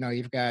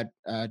 you've got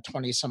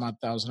 20 some odd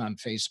thousand on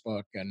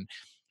Facebook. And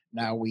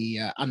now we,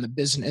 in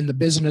the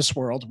business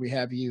world, we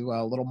have you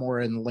a little more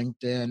in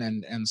LinkedIn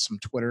and some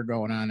Twitter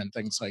going on and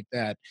things like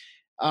that.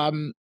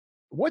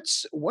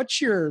 What's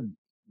your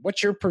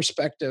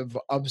perspective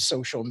of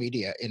social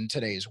media in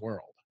today's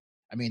world?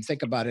 I mean,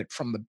 think about it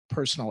from the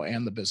personal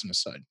and the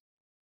business side.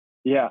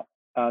 Yeah,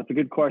 it's a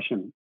good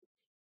question.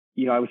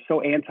 I was so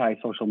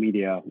anti-social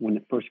media when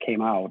it first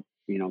came out,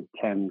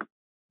 10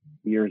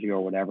 years ago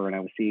or whatever. And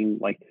I was seeing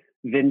like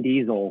Vin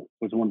Diesel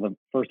was one of the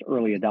first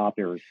early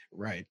adopters.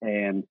 Right.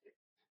 And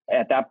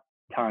at that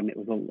time, it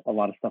was a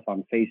lot of stuff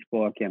on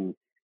Facebook, and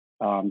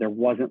there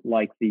wasn't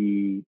like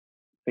the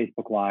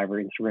Facebook Live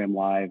or Instagram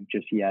Live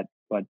just yet,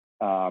 but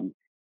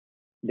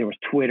there was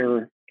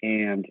Twitter,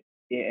 and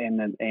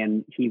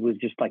he was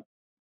just like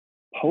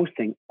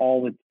posting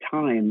all the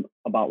time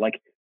about like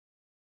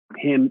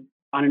him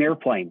on an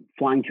airplane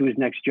flying to his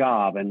next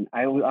job. And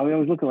I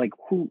always look at like,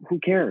 who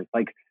cares?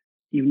 Like,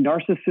 you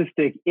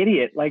narcissistic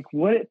idiot. Like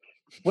what,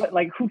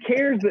 like, who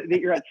cares that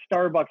you're at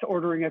Starbucks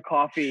ordering a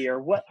coffee or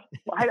what?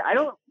 I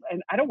don't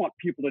want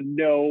people to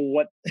know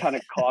what kind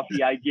of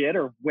coffee I get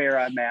or where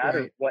I'm at, right,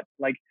 or what,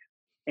 like,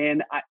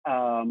 and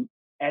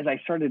as I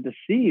started to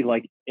see,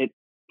 like, it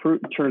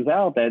turns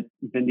out that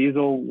Vin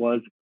Diesel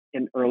was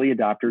an early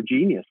adopter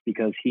genius,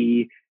 because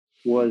he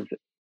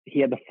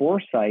had the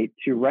foresight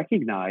to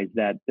recognize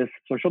that this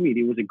social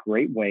media was a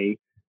great way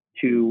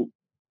to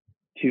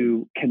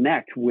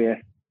connect with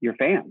your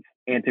fans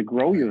and to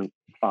grow your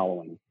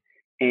following.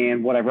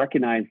 And what I've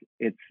recognized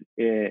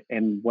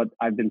and what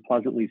I've been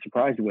pleasantly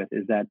surprised with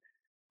is that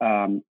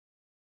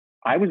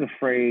I was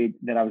afraid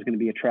that I was going to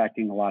be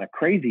attracting a lot of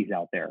crazies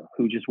out there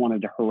who just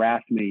wanted to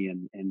harass me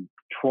and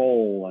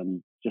troll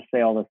and just say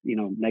all this,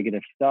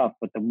 negative stuff.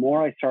 But the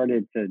more I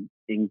started to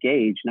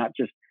engage, not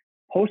just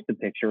post a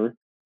picture,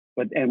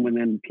 and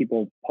when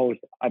people post,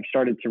 I've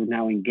started to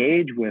now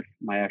engage with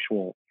my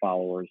actual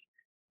followers.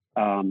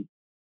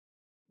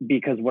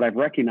 because what I've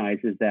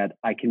recognized is that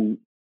I can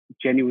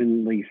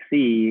genuinely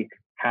see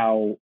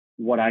how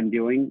what I'm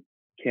doing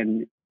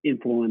can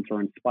influence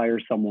or inspire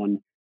someone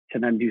to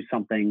then do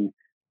something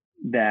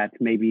that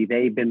maybe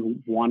they've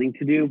been wanting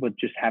to do, but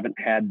just haven't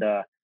had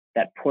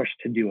that push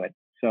to do it.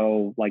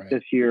 So like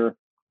this year,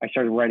 I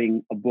started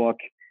writing a book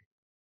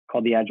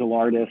called The Agile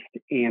Artist,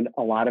 and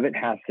a lot of it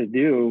has to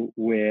do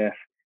with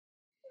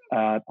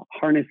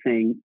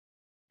harnessing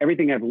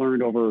everything I've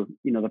learned over,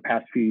 the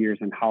past few years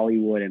in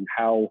Hollywood, and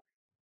how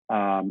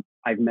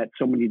I've met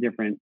so many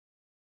different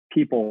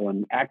people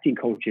and acting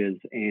coaches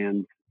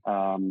and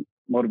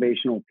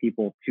motivational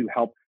people to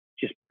help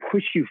just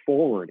push you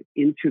forward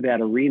into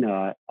that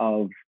arena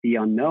of the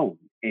unknown.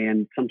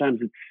 And sometimes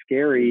it's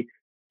scary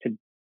to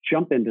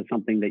jump into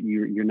something that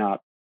you're not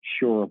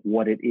sure of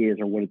what it is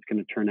or what it's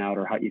going to turn out,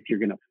 or how, if you're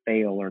going to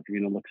fail or if you're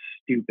going to look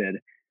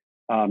stupid.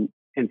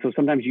 And so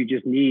sometimes you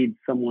just need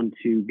someone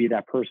to be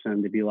that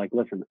person to be like,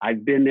 listen,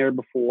 I've been there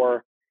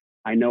before.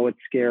 I know it's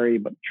scary,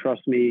 but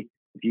trust me,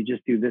 if you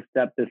just do this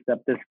step, this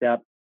step, this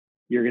step,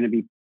 you're going to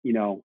be,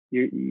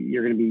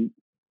 you're going to be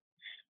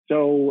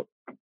so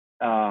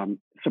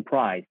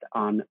surprised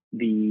on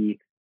the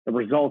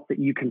results that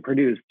you can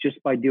produce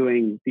just by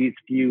doing these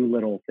few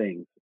little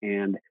things.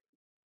 And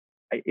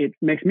it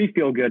makes me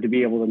feel good to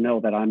be able to know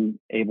that I'm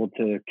able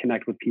to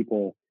connect with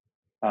people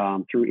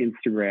through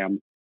Instagram,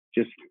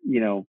 just,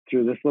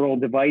 through this little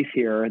device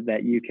here,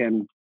 that you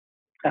can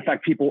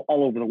affect people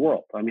all over the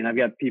world. I mean, I've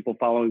got people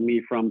following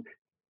me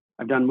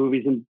I've done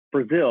movies in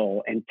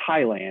Brazil and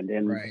Thailand,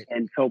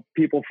 and so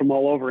people from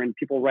all over, and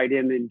people write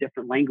in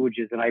different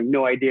languages, and I have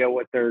no idea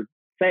what they're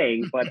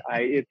saying, but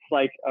it's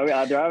like, oh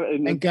yeah,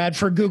 thank God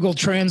for Google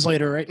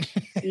Translator, right?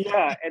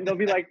 Yeah, and they'll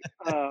be like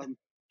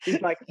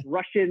these like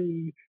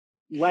Russian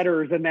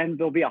letters, and then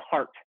there'll be a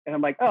heart, and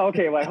I'm like, oh,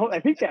 okay, well, I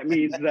think that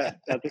means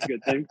that's a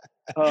good thing.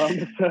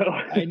 So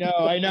I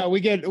know we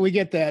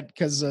get that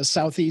because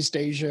Southeast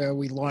Asia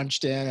we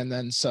launched in, and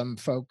then some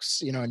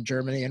folks in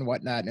Germany and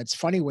whatnot, and it's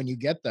funny when you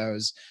get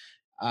those.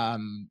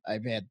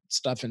 I've had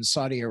stuff in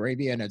Saudi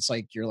Arabia, and it's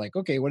like you're like,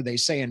 okay, what are they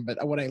saying?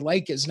 But what I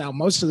like is now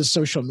most of the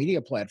social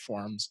media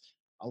platforms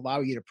allow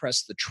you to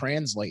press the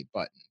translate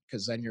button,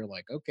 because then you're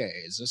like, okay,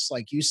 is this,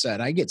 like you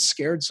said, I get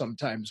scared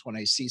sometimes when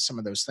I see some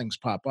of those things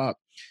pop up,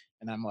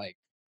 and I'm like,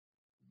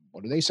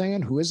 what are they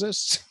saying? Who is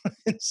this?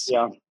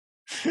 Yeah.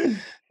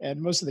 And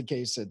most of the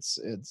case,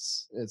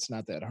 it's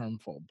not that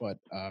harmful, but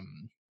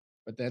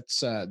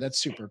that's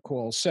super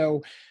cool.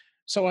 So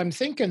I'm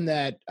thinking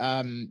that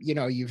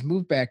you've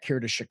moved back here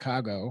to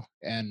Chicago,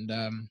 and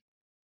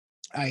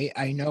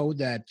I know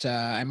that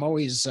I'm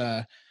always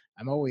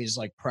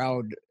like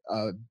proud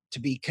to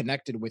be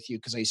connected with you,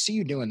 because I see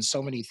you doing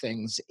so many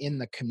things in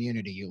the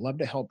community. You love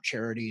to help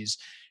charities.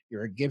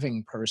 You're a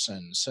giving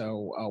person.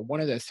 So one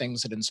of the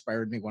things that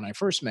inspired me when I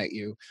first met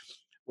you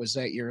was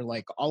that you're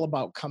like all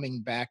about coming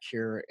back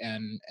here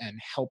and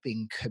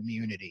helping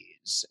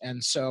communities.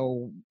 And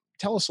so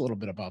tell us a little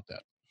bit about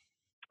that.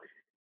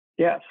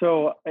 Yeah.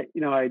 So,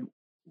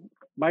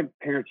 my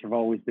parents have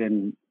always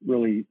been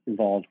really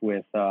involved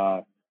with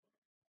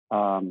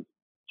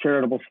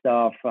charitable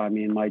stuff. I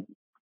mean, my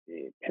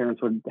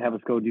parents would have us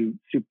go do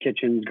soup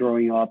kitchens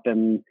growing up,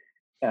 and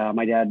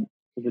my dad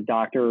was a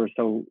doctor,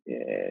 so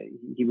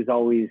he was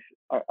always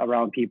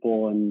around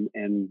people,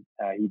 and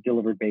he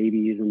delivered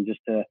babies, and just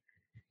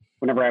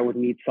whenever I would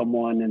meet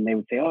someone and they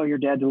would say, "Oh, your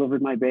dad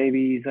delivered my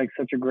baby. He's like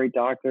such a great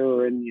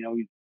doctor, and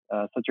he's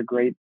such a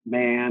great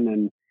man."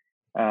 And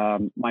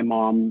my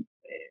mom,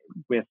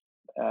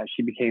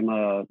 she became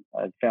a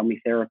family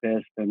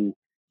therapist, and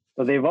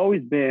so they've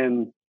always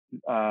been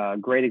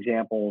great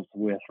examples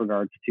with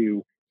regards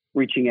to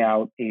reaching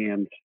out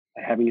and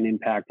having an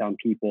impact on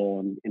people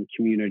and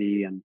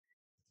community.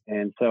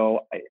 And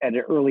so at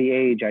an early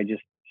age, I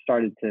just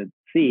started to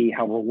see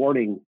how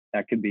rewarding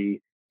that could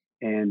be.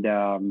 And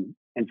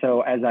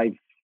so as I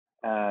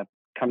kind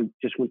of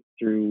just went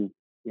through,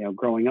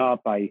 growing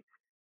up,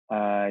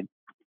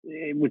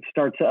 it would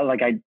start to,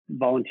 like, I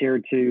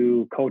volunteered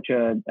to coach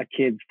a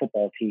kids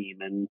football team.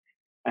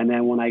 And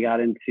then when I got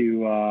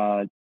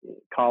into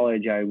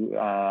college, I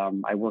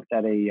worked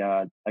at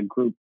a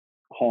group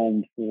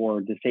home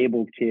for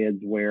disabled kids,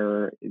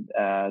 where some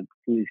of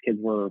these kids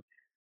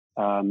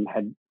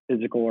had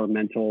physical or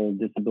mental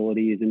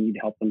disabilities, and you'd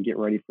help them get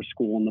ready for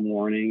school in the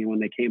morning. And when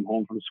they came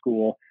home from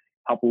school,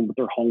 help them with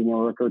their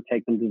homework, or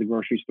take them to the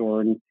grocery store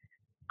and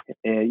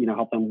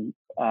help them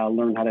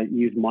learn how to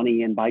use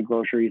money and buy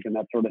groceries and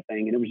that sort of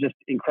thing. And it was just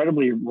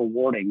incredibly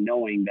rewarding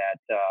knowing that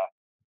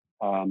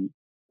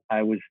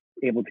I was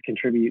able to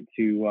contribute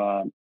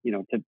to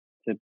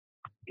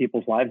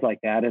people's lives like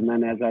that. And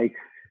then as I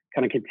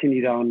kind of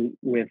continued on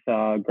with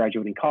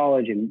graduating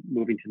college and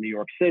moving to New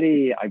York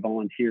City, I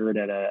volunteered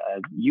at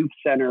a youth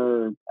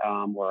center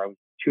where I was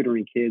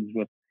tutoring kids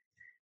with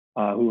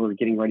who were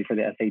getting ready for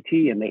the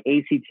SAT and the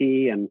ACT.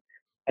 And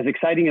as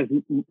exciting as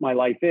my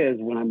life is,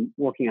 when I'm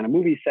working on a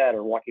movie set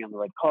or walking on the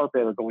red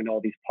carpet or going to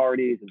all these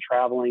parties and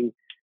traveling,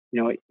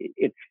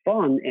 it's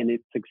fun and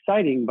it's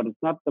exciting, but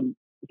it's not the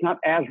it's not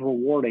as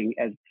rewarding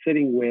as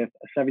sitting with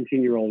a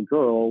 17-year-old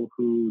girl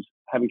who's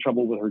having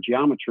trouble with her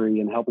geometry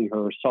and helping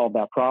her solve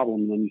that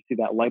problem. And then you see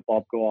that light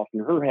bulb go off in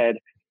her head,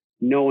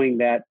 knowing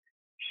that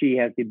she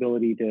has the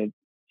ability to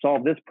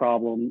solve this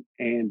problem,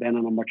 and then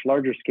on a much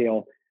larger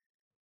scale,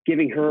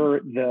 giving her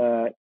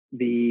the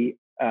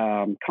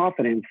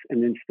confidence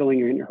and instilling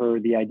in her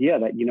the idea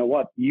that, you know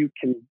what, you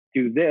can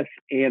do this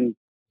and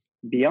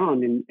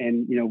beyond.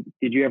 And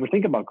did you ever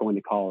think about going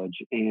to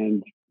college?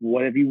 And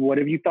what have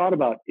you thought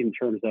about in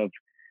terms of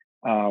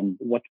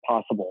what's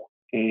possible?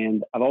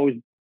 And I've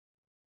always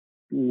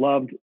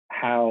loved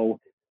how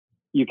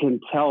you can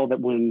tell that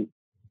when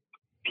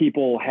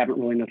people haven't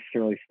really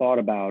necessarily thought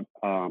about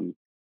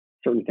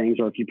certain things,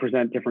 or if you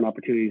present different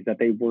opportunities that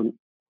they weren't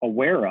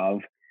aware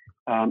of,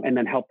 and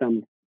then help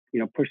them,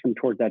 push them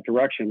towards that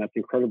direction, that's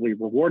incredibly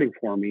rewarding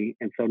for me.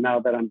 And so now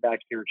that I'm back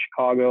here in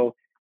Chicago,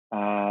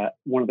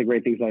 one of the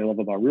great things that I love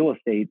about real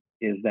estate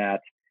is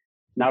that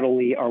not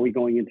only are we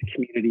going into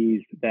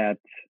communities that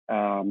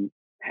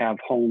have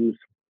homes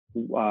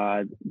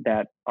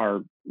that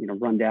are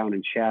run down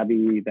and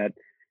shabby, that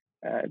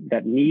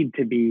need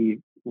to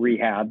be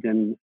rehabbed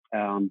and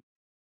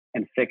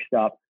fixed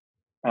up,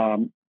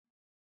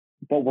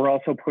 but we're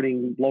also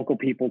putting local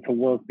people to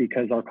work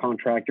because our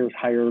contractors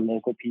hire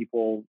local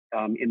people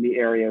in the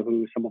area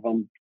who, some of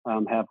them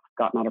have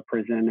gotten out of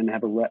prison and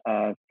have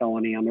a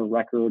felony on their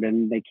record,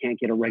 and they can't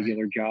get a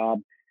regular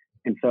job.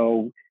 And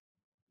so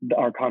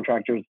our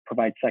contractors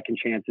provide second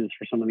chances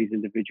for some of these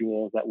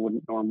individuals that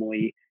wouldn't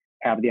normally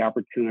have the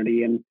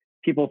opportunity. And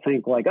people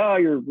think like, oh,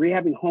 you're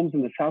rehabbing homes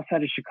in the south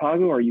side of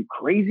Chicago. Are you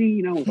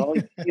crazy? With all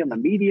you see on the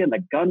media and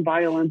the gun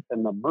violence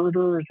and the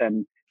murders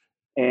and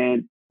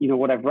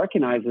what I've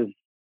recognized is,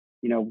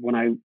 when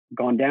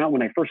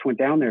I first went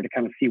down there to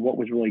kind of see what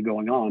was really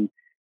going on,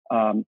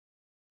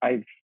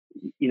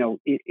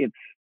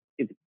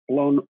 it's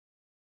blown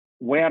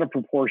way out of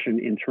proportion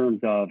in terms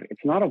of,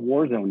 it's not a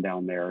war zone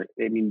down there.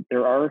 I mean,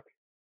 there are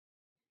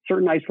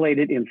certain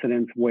isolated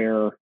incidents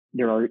where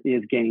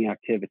is gang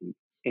activity,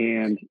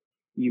 and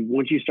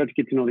once you start to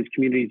get to know these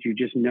communities, you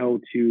just know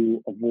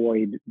to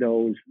avoid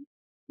those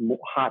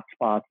hot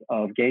spots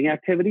of gang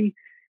activity.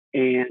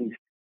 And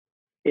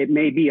it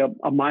may be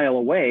a mile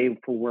away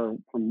from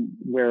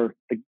where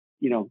the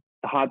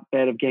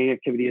hotbed of gang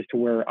activity is to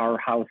where our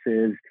house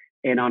is,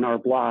 and on our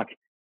block,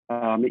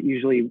 it's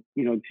usually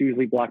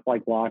block by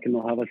block, and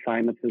they'll have a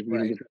sign that says,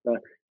 this is the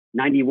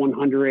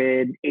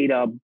 9100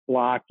 Ada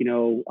block.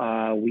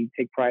 We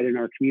take pride in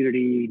our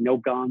community. No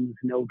guns,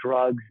 no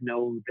drugs,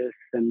 no this,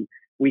 and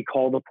we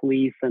call the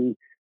police, and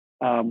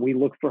we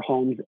look for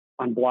homes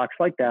on blocks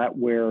like that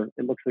where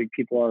it looks like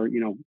people are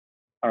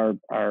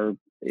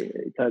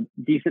it's a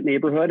decent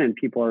neighborhood, and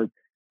people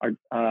are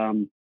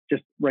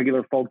just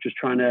regular folk just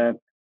trying to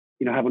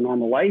have a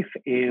normal life.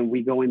 And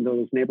we go in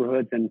those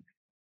neighborhoods and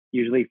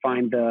usually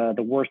find the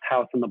worst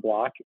house in the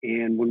block,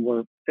 and when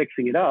we're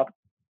fixing it up,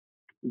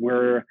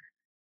 we're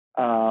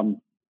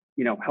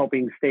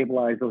helping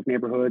stabilize those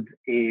neighborhoods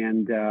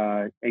and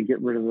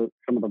get rid of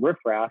some of the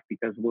riffraff,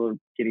 because we're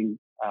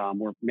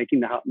making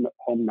the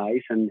home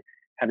nice and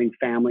having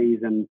families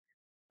and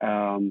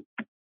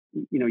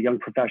young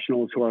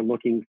professionals who are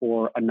looking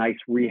for a nice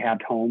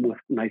rehabbed home with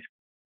nice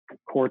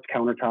quartz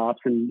countertops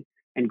and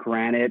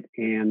granite,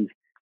 and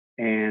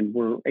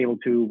we're able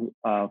to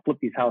flip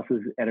these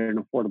houses at an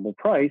affordable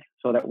price,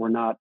 so that we're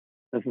not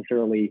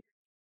necessarily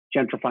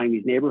gentrifying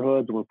these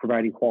neighborhoods. We're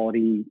providing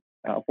quality,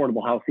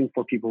 affordable housing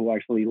for people who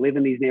actually live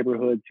in these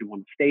neighborhoods, who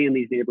want to stay in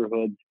these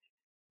neighborhoods.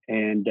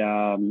 And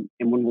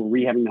when we're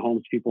rehabbing the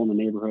homes, people in the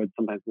neighborhood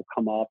sometimes will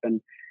come up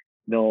and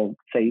they'll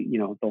say,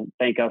 they'll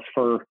thank us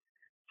for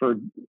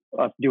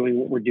us doing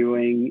what we're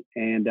doing.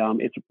 And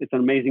it's an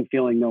amazing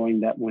feeling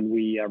knowing that when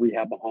we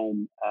rehab a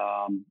home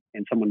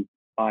and someone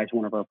buys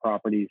one of our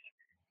properties,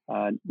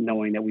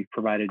 knowing that we've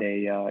provided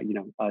a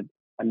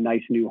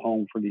nice new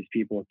home for these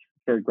people. It's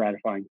very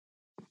gratifying.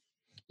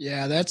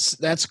 Yeah,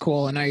 that's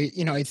cool. And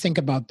I think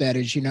about that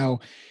as,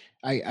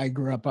 I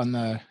grew up on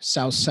the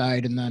south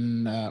side and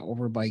then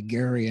over by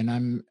Gary, and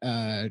I'm,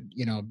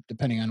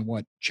 depending on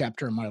what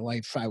chapter of my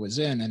life I was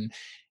in.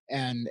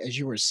 And as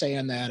you were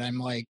saying that, I'm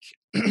like,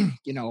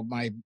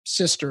 my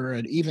sister,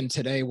 and even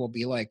today, will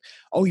be like,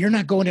 oh, you're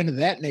not going into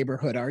that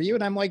neighborhood, are you?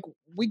 And I'm like,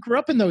 we grew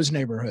up in those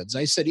neighborhoods.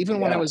 I said,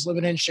 even when I was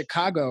living in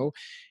Chicago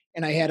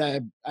and I had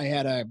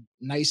a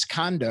nice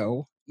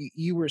condo,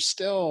 you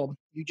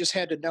just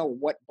had to know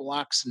what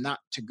blocks not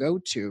to go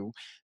to.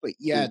 But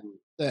yet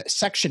the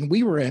section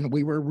we were in,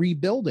 we were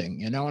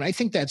rebuilding, and I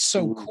think that's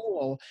so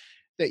cool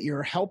that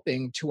you're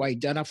helping to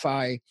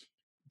identify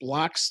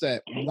blocks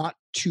that want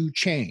to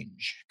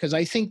change. Because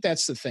I think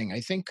that's the thing. I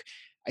think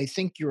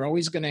you're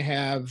always going to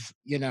have,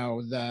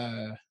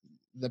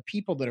 the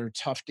people that are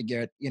tough to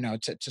get,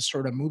 to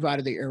sort of move out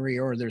of the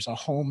area, or there's a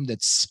home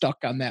that's stuck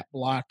on that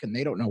block and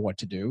they don't know what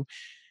to do.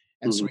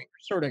 And so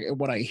sort of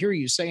what I hear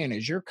you saying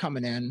is you're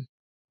coming in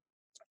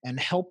and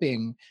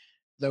helping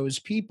those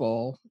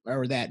people,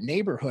 or that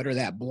neighborhood, or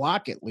that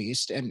block at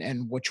least,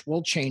 and which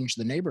will change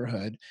the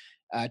neighborhood,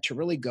 to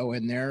really go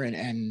in there.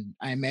 And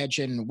I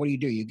imagine, what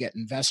do? You get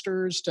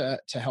investors to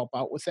help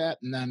out with that,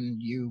 and then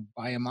you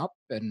buy them up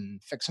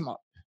and fix them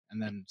up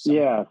and then sell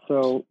them. Yeah.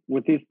 So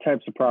with these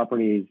types of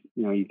properties,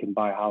 you can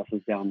buy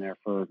houses down there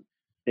for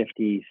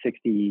 50,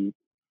 60,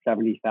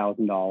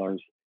 $70,000,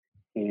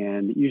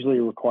 and usually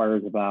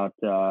requires about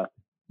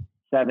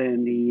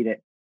 70 to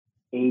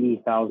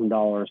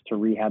 $80,000 to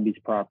rehab these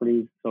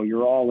properties. So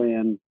you're all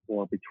in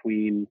for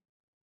between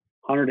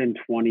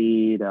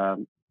 120 to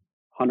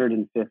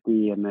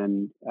 150, and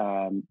then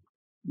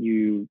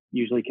you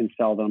usually can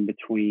sell them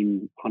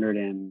between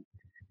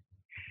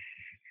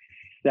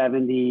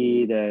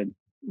 170 to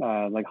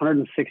like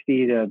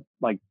 160 to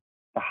like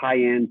the high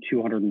end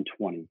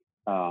 220.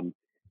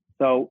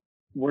 So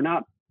we're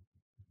not,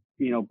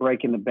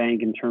 breaking the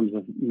bank in terms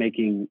of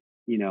making,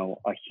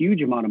 a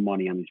huge amount of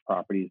money on these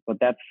properties, but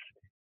that's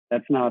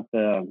not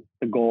the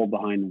goal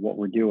behind what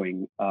we're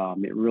doing.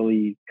 It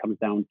really comes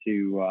down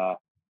to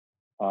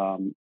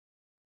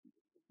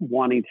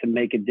wanting to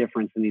make a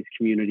difference in these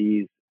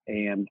communities,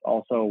 and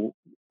also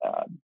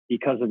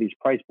because of these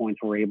price points,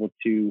 we're able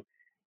to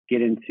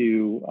get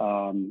into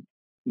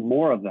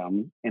more of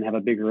them and have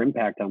a bigger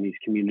impact on these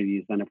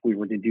communities than if we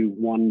were to do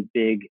one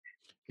big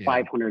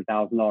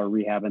 $500,000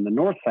 rehab in the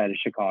north side of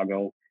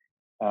Chicago,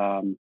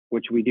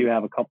 which we do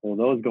have a couple of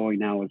those going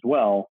now as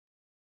well,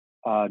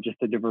 just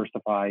to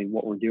diversify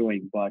what we're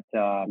doing. But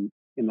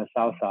in the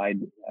south side,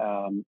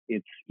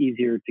 it's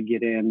easier to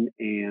get in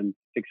and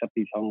fix up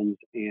these homes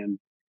and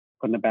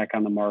putting it back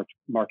on the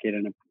market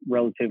in a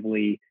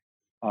relatively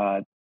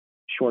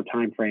short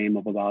time frame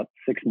of about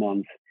 6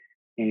 months.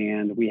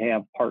 And we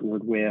have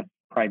partnered with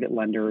private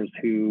lenders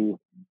who,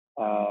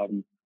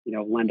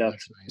 lend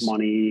us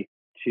money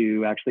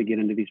to actually get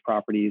into these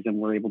properties, and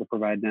we're able to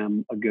provide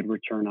them a good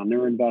return on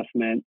their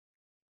investment.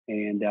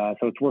 And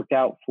so it's worked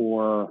out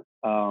for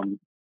a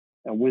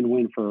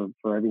win-win for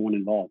everyone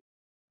involved.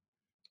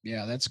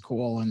 Yeah, that's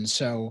cool. And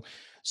so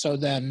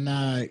then,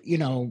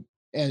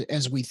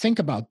 as we think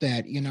about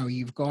that,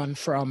 you've gone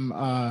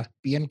from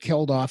being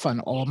killed off on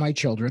All My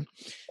Children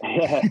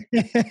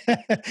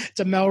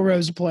to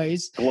Melrose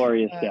Place.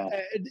 Glorious,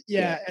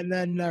 yeah. And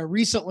then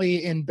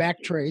recently in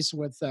Backtrace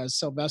with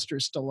Sylvester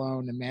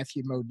Stallone and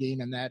Matthew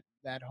Modine and that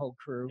whole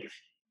crew,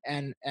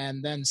 and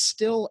then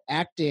still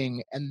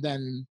acting, and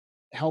then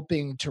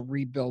helping to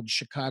rebuild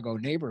Chicago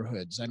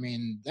neighborhoods. I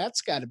mean,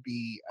 that's got to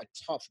be a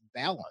tough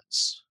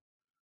balance.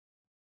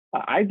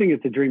 I think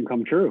it's a dream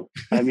come true.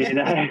 I mean,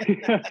 I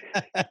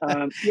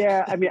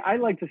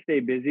like to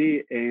stay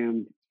busy,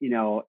 and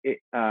I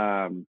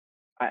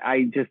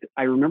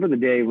remember the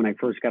day when I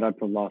first got up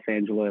to Los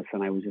Angeles,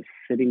 and I was just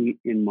sitting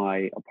in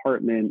my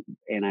apartment,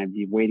 and I'd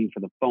be waiting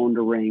for the phone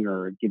to ring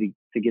or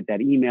get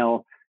that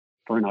email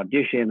for an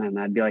audition, and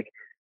I'd be like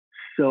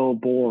so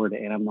bored,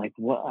 and I'm like,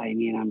 what? I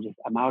mean,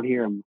 I'm out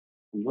here, I'm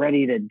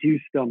ready to do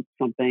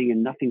something,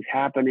 and nothing's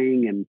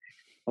happening, and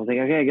I was like,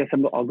 okay, I guess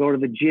I'll go to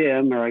the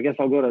gym, or I guess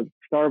I'll go to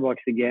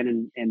Starbucks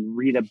again and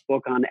read a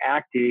book on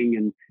acting.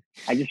 And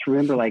I just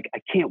remember, like, I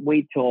can't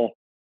wait till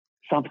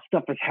some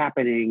stuff is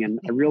happening.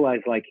 And I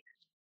realized, like,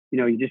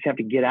 you just have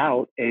to get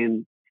out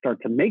and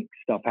start to make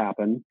stuff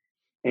happen,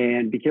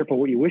 and be careful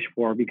what you wish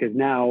for, because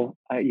now,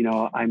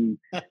 I'm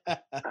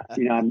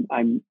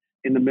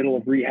in the middle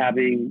of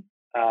rehabbing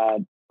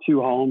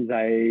 2 homes.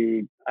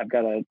 I've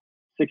got a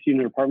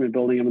 6-unit apartment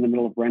building I'm in the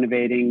middle of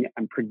renovating.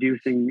 I'm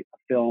producing a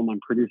film. I'm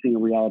producing a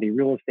reality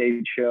real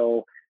estate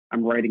show.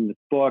 I'm writing this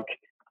book.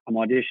 I'm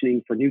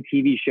auditioning for new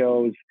TV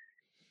shows.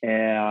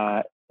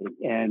 And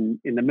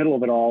in the middle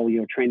of it all,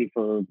 training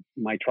for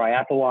my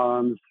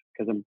triathlons,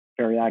 because I'm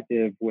very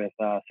active with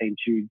St.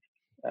 Jude's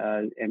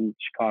in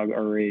Chicago,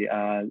 or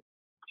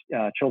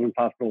Children's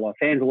Hospital Los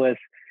Angeles,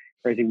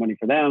 raising money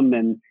for them.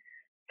 And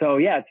so,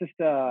 yeah, it's just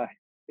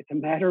it's a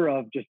matter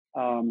of just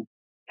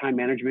time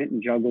management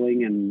and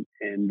juggling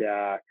and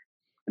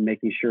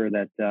making sure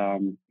that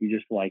you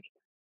just like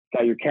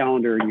got your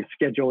calendar, you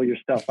schedule your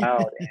stuff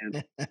out,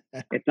 and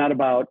it's not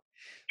about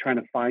trying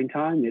to find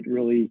time. It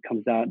really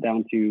comes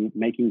down to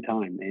making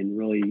time, and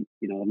really,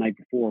 the night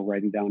before,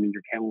 writing down in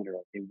your calendar,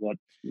 okay, what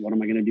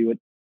am I going to do at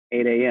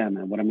 8 a.m.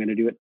 and what I'm going to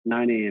do at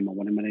 9 a.m. and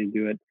what I'm going to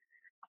do at,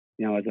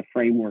 as a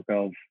framework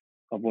of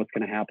what's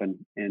going to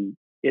happen. And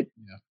it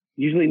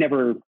usually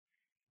never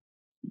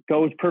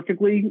goes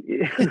perfectly.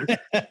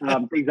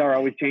 Things are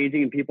always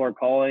changing, and people are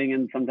calling,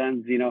 and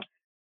sometimes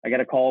I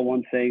got a call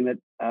once saying that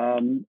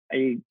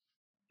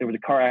there was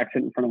a car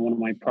accident in front of one of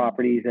my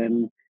properties,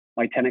 and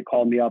my tenant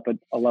called me up at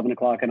 11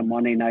 o'clock on a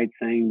Monday night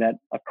saying that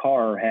a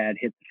car had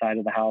hit the side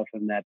of the house,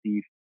 and that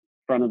the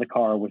front of the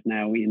car was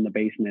now in the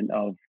basement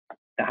of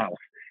the house.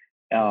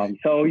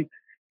 So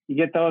you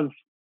get those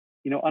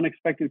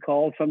unexpected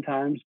calls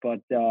sometimes,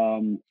 but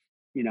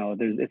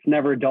it's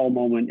never a dull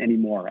moment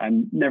anymore.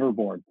 I'm never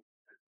bored.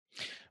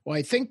 Well,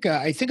 I think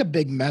a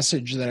big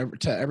message to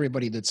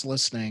everybody that's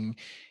listening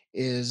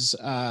is,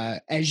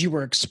 as you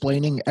were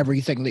explaining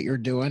everything that you're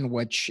doing,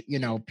 which,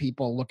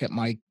 people look at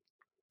my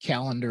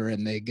calendar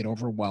and they get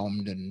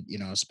overwhelmed, and,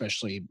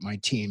 especially my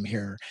team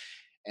here,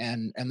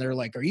 and they're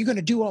like, are you going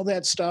to do all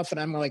that stuff? And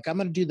I'm like, I'm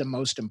going to do the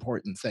most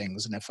important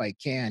things. And if I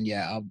can,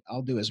 yeah,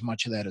 I'll do as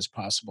much of that as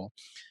possible.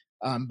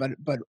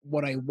 But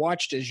what I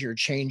watched as your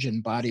change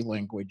in body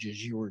language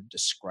as you were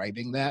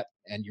describing that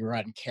and you're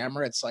on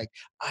camera, it's like,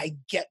 I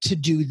get to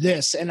do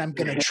this and I'm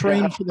going to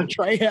train for the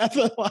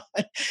triathlon.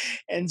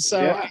 And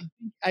so Yeah.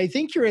 I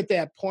think you're at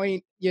that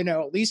point,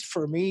 at least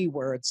for me,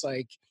 where it's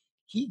like,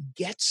 he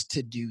gets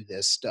to do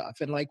this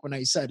stuff. And like when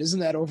I said, isn't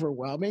that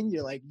overwhelming?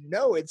 You're like,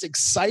 no, it's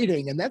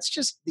exciting. And that's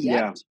just the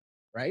attitude,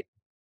 right?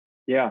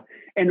 Yeah.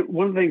 And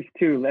one of the things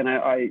too, and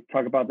I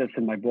talk about this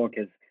in my book,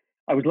 is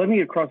I was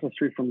living across the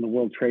street from the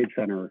World Trade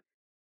Center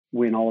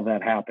when all of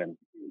that happened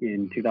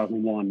in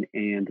 2001.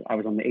 And I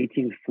was on the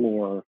 18th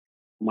floor.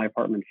 My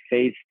apartment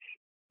faced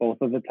both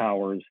of the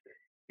towers.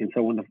 And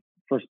so when the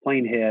first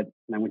plane hit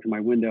and I went to my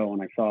window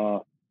and I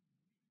saw,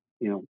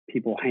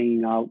 people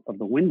hanging out of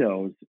the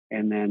windows,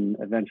 and then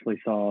eventually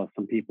saw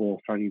some people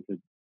starting to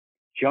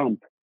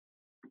jump,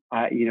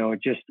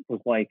 it just was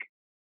like,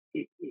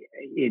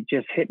 it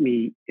just hit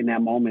me in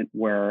that moment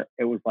where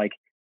it was like,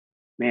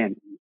 man,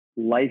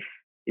 life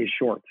is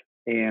short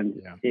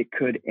and it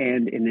could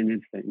end in an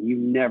instant. You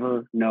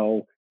never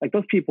know. Like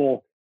those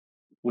people,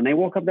 when they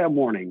woke up that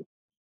morning,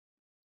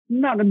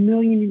 not a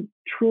million,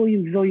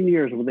 trillion, zillion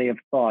years would they have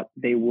thought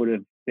they would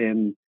have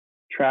been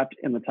trapped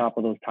in the top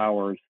of those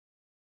towers,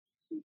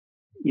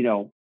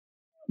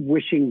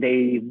 wishing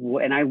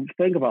and I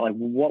think about like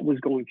what was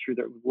going through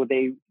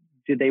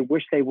did they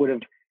wish they would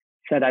have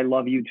said I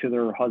love you to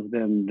their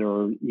husband,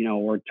 or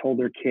or told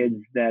their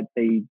kids that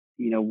they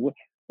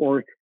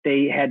or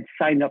they had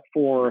signed up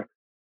for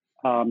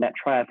that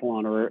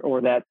triathlon,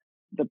 or that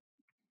the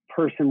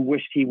person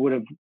wished he would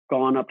have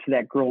gone up to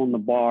that girl in the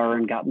bar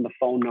and gotten the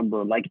phone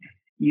number. Like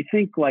you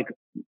think like,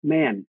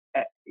 man,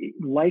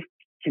 life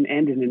can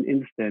end in an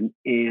instant.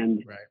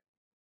 And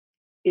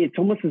it's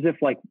almost as if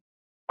like,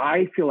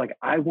 I feel like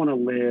I want to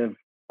live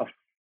a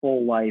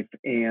full life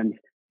and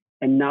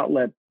not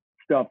let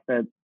stuff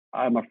that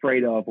I'm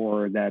afraid of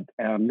or that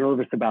I'm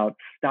nervous about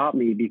stop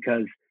me,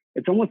 because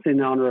it's almost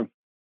in honor of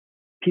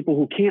people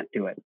who can't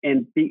do it.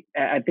 And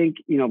I think,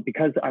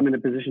 because I'm in a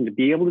position to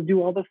be able to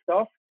do all this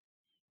stuff,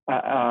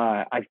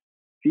 I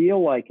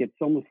feel like it's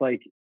almost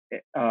like,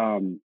 it's,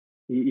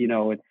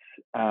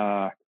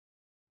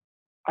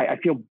 I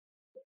feel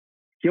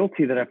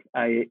guilty that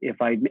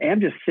if I am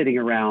just sitting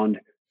around,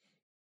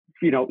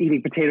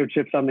 eating potato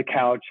chips on the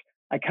couch,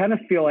 I kind of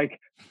feel like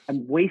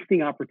I'm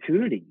wasting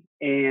opportunity.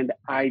 And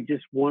I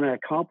just want to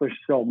accomplish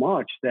so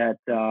much that,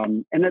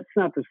 and that's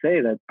not to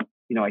say that,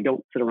 I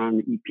don't sit around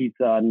and eat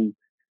pizza and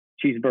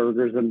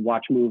cheeseburgers and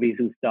watch movies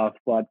and stuff,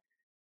 but,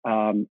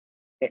 I'm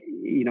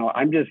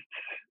just,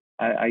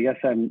 I guess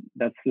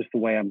that's just the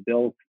way I'm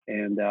built.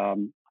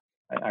 And,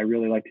 I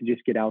really like to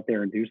just get out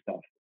there and do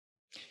stuff.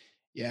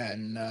 Yeah,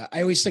 and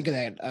I always think of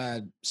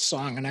that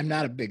song, and I'm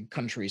not a big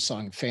country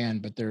song fan,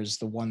 but there's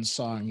the one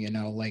song,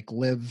 like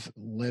live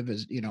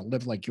as,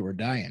 live like you were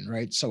dying,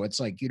 right? So it's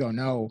like you don't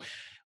know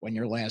when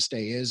your last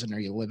day is, and are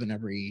you living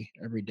every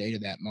day to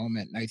that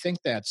moment? And I think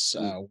that's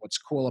what's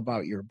cool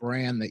about your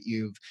brand that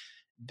you've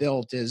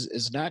built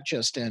is not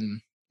just in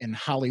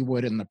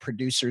Hollywood and the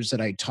producers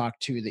that I talk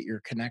to that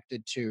you're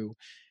connected to.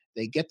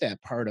 They get that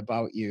part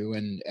about you,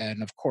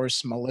 and of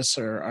course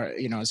Melissa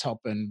is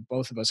helping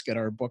both of us get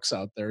our books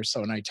out there. So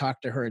when I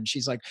talked to her, and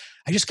she's like,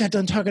 I just got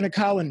done talking to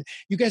Colin,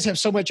 you guys have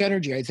so much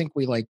energy. I think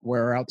we like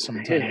wear her out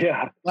sometimes.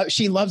 Yeah,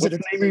 she loves What's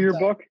it. The name of your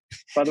book,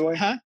 by the way?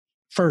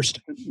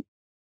 First. The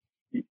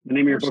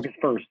name of your book is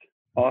First.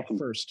 Awesome.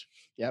 First.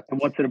 Yep. And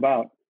what's it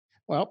about?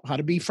 Well, how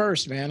to be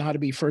first, man. How to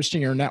be first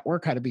in your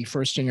network, how to be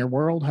first in your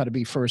world, how to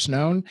be first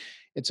known.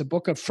 It's a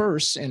book of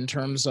firsts in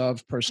terms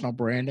of personal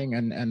branding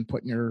and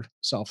putting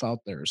yourself out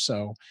there.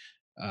 So,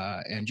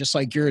 and just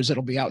like yours,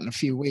 it'll be out in a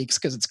few weeks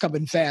because it's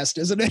coming fast,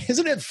 isn't it?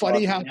 Isn't it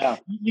funny how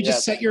you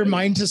just set your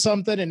mind to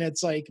something and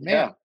it's like,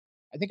 man,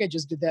 I think I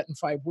just did that in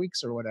 5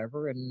 weeks or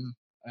whatever. And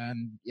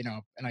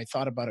I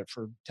thought about it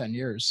for 10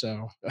 years.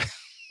 So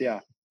yeah.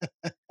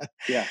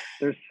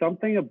 There's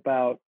something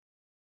about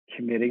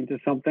committing to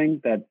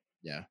something that,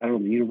 I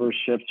don't know, the universe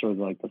shifts or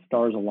like the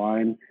stars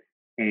align.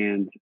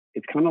 And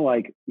it's kind of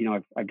like,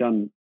 I've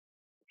done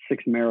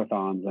 6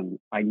 marathons, and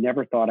I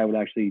never thought I would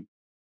actually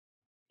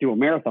do a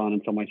marathon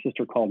until my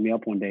sister called me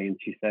up one day and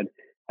she said,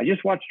 I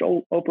just watched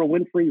Oprah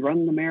Winfrey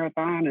run the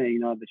marathon,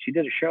 and that she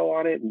did a show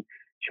on it and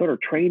showed her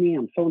training.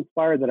 I'm so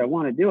inspired that I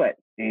want to do it.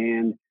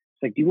 And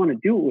it's like, do you want to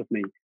do it with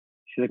me?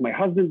 She's like, my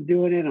husband's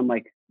doing it. I'm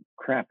like,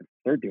 crap, if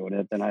they're doing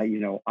it, then I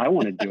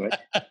want to do it.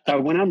 So I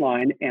went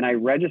online and I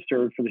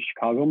registered for the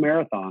Chicago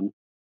Marathon.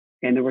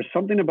 And there was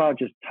something about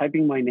just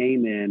typing my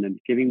name in and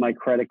giving my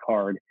credit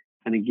card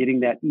and then getting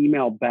that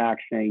email back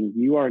saying,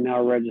 you are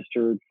now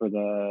registered for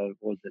the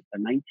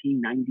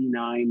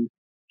 1999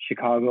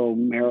 Chicago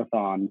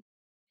Marathon,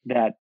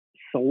 that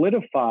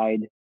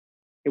solidified.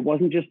 It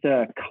wasn't just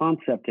a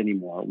concept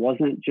anymore. It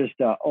wasn't just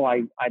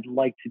I'd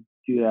like to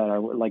do that,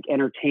 or like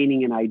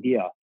entertaining an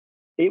idea.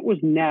 It was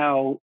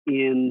now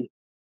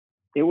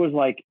it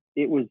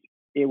was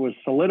it was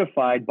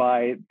solidified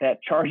by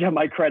that charge on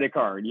my credit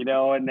card,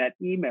 and that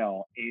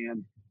email.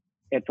 And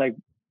it's like,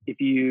 if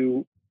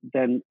you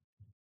then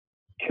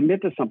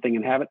commit to something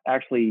and have it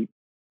actually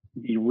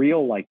be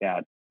real like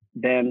that,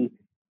 then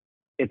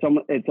it's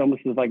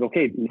almost as like,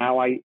 okay, now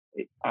I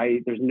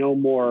there's no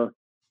more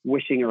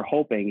wishing or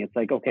hoping. It's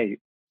like, okay,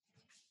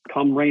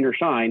 come rain or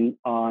shine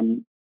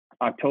on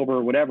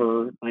October,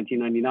 whatever,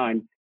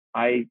 1999,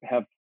 I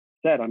have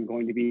said I'm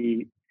going to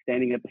be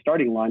standing at the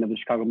starting line of the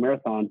Chicago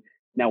Marathon.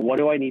 Now, what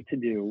do I need to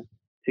do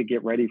to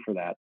get ready for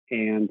that?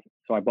 And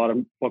so I bought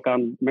a book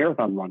on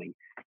marathon running,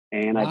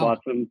 and Wow.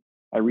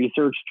 I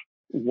researched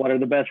what are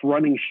the best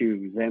running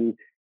shoes, and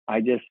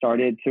I just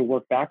started to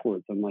work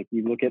backwards. And like,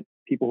 you look at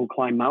people who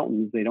climb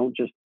mountains, they don't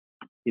just,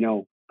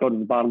 go to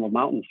the bottom of a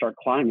mountain and start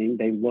climbing.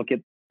 They look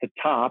at the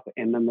top,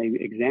 and then they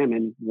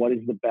examine what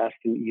is the best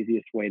and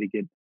easiest way to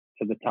get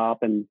to the top.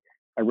 And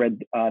I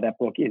read that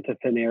book, Into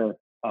Thin Air,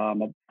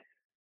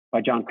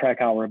 by John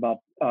Krakauer, about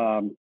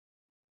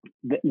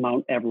the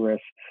Mount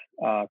Everest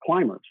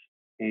climbers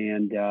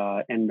and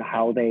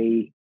how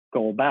they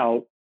go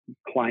about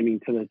climbing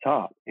to the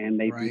top. And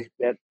they Right.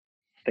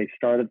 they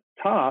start at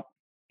the top,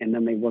 and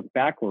then they work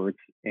backwards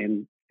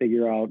and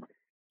figure out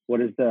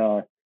what is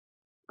the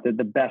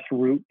best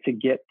route to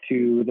get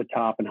to the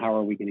top, and how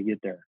are we going to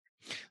get there.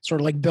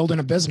 Sort of like building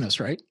a business,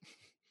 right?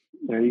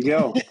 There you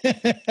go.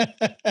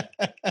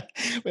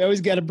 We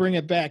always got to bring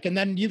it back. And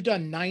then you've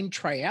done 9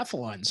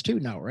 triathlons too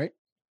now, right?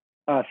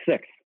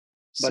 6.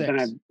 But 6.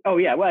 then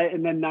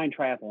and then 9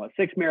 triathlons,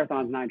 6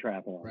 marathons, 9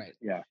 triathlons. Right.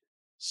 Yeah.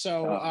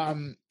 So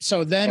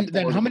then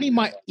how many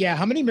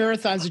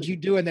marathons did you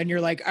do? And then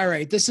you're like, all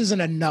right, this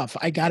isn't enough.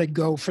 I got to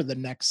go for the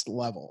next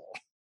level.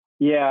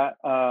 Yeah.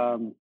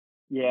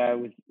 It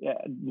was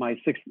my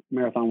 6th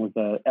marathon was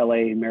the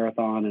LA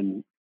marathon.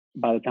 And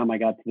by the time I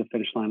got to the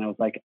finish line, I was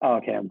like, oh,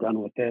 okay, I'm done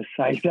with this.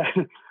 I've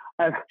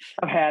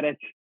had it.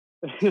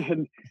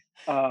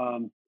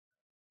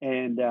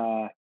 and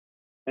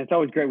it's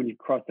always great when you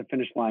cross the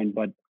finish line.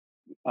 But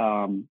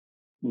one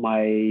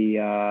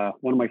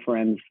of my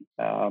friends,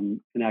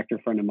 an actor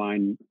friend of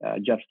mine,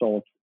 Jeff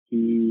Stoltz,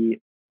 he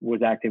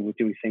was active with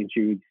doing St.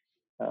 Jude's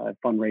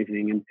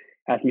fundraising, and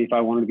asked me if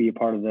I wanted to be a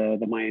part of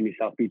the Miami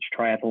South Beach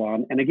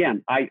Triathlon. And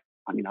again, I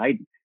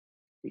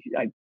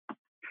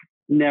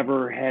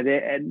never had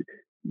it and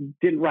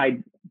didn't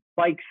ride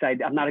bikes.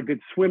 I'm not a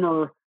good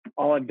swimmer.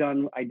 All I've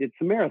done, I did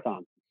some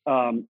marathons.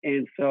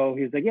 And so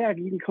he was like, yeah,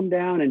 you can come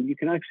down and you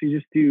can actually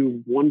just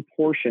do one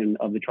portion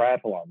of the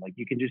triathlon. Like,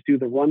 you can just do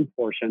the run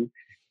portion.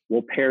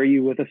 We'll pair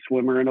you with a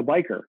swimmer and a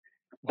biker.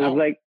 Wow. And I was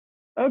like,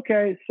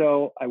 okay.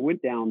 So I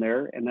went down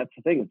there, and that's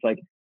the thing. It's like,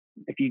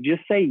 if you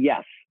just say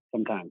yes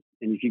sometimes,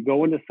 and if you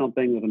go into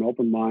something with an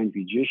open mind, if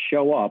you just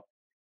show up,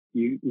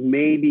 you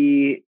may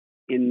be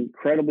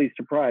incredibly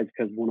surprised.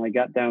 Because when I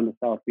got down to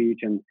South Beach,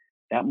 and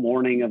that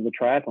morning of the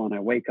triathlon, I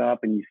wake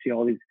up and you see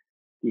all the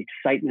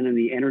excitement and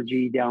the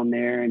energy down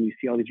there, and you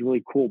see all these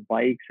really cool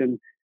bikes, and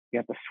you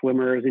got the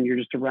swimmers, and you're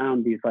just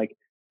around these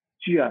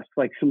just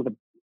some of the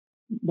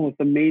most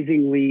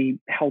amazingly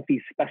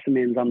healthy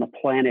specimens on the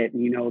planet,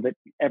 and that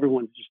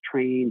everyone's just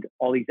trained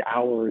all these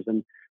hours.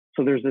 And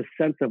so there's this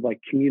sense of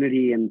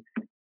community and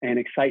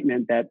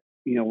excitement that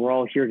we're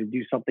all here to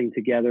do something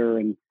together.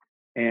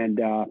 And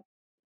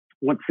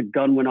once the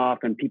gun went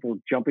off and people were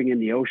jumping in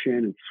the ocean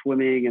and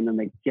swimming, and then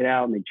they get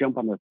out and they jump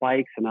on their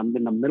bikes, and I'm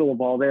in the middle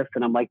of all this,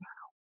 and I'm like,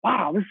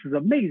 wow, this is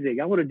amazing.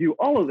 I want to do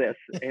all of this.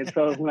 And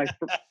so when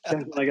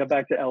I got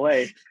back to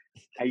LA,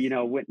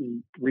 I went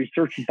and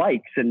researched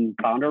bikes and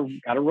got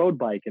a road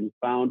bike, and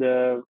found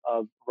a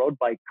road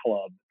bike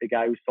club. The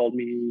guy who sold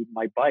me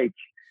my bike,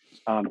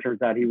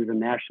 turns out he was a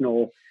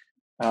national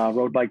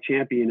road bike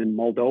champion in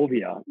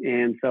Moldova.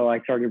 And so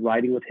I started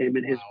riding with him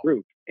and his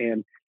group.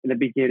 And in the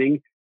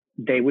beginning,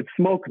 they would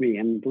smoke me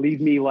and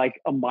leave me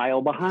a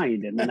mile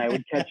behind, and then I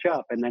would catch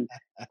up. And then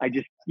I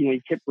just,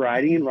 you kept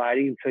riding and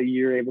riding until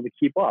you're able to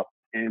keep up.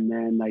 And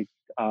then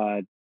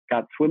I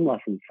got swim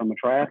lessons from a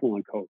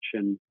triathlon coach,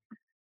 and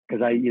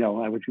because I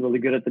was really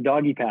good at the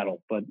doggy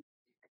paddle, but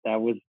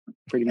that was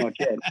pretty much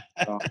it.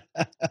 So,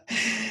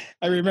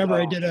 I remember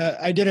I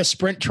did a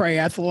sprint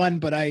triathlon,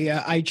 but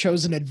I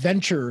chose an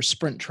adventure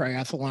sprint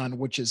triathlon,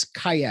 which is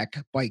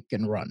kayak, bike,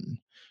 and run.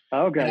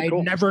 Okay,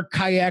 cool. I'd never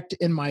kayaked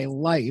in my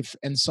life.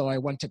 And so I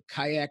went to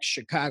Kayak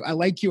Chicago. I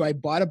like you. I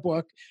bought a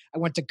book. I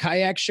went to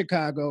Kayak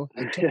Chicago.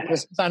 I took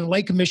lessons on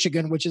Lake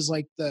Michigan, which is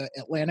like the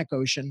Atlantic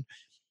Ocean.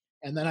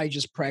 And then I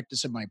just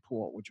practiced in my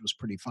pool, which was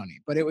pretty funny.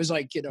 But it was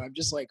I'm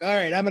just like, all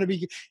right, I'm going to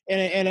be,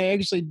 and I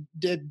actually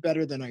did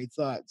better than I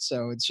thought.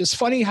 So it's just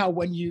funny how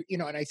when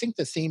and I think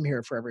the theme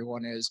here for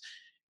everyone is,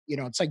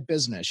 it's like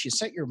business. You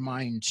set your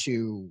mind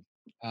to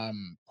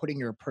putting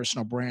your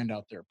personal brand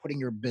out there, putting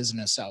your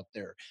business out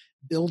there,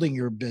 building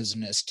your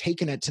business,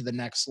 taking it to the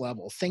next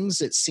level, things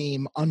that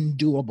seem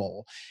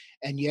undoable.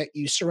 And yet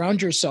you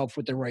surround yourself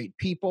with the right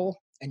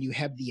people, and you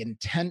have the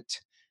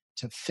intent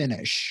to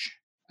finish,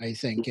 I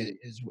think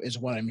is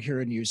what I'm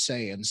hearing you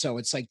say. And so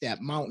it's like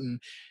that mountain,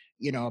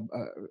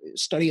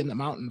 studying the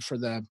mountain for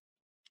the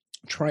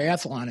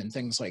triathlon and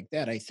things like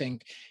that. I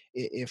think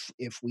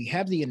if we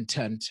have the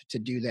intent to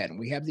do that and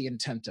we have the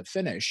intent to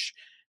finish,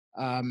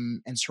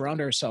 and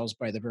surround ourselves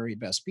by the very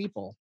best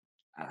people,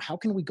 how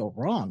can we go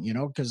wrong?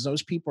 Because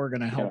those people are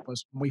going to Yeah. help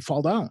us when we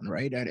fall down,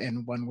 right?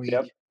 And when we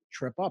Yep.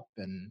 trip up,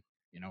 and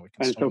we can And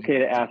it's still make okay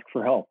to it. ask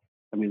for help.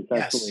 I mean, it's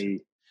Yes,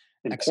 actually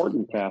excellent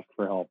important to point. ask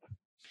for help.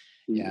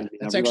 Yeah, I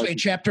that's actually a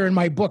chapter in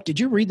my book. Did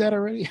you read that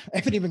already? I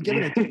haven't even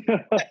given it to you.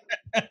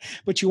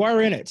 But you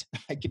are in it.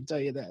 I can tell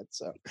you that.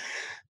 So,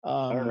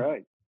 All um,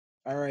 right.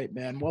 all right,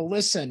 man. Well,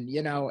 listen,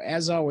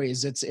 as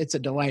always, it's a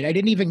delight. I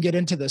didn't even get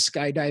into the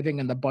skydiving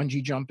and the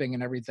bungee jumping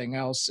and everything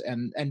else,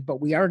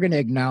 but we are going to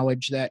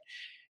acknowledge that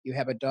you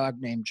have a dog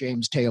named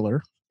James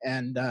Taylor,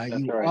 and That's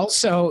you right.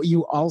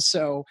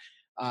 also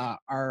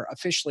are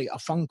officially a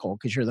funkle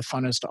because you're the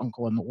funnest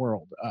uncle in the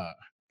world,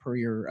 per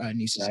your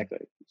nieces. Exactly.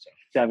 So.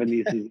 7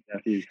 nieces and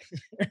nephews.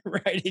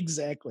 Right,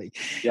 exactly.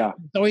 Yeah.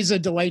 It's always a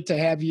delight to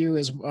have you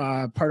as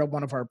part of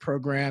one of our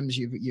programs.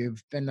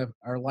 You've been to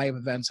our live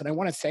events, and I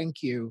want to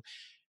thank you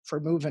for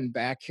moving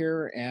back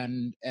here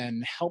and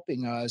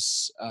helping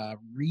us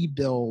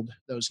rebuild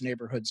those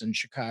neighborhoods in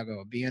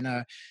Chicago.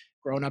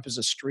 Growing up as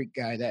a street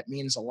guy, that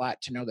means a lot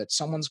to know that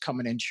someone's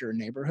coming into your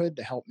neighborhood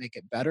to help make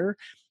it better.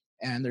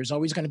 And there's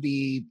always going to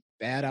be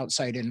bad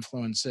outside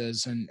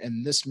influences,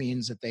 and this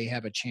means that they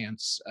have a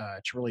chance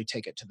to really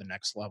take it to the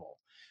next level.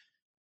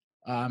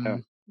 Yeah.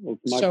 Well,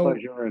 it's my So,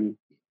 pleasure, and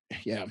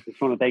yeah, just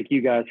want to thank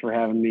you guys for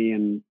having me.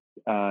 And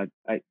I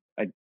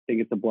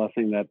think it's a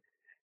blessing that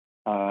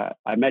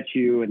I met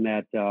you and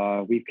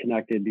that we've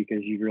connected,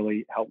 because you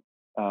really helped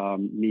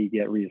me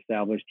get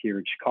reestablished here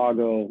in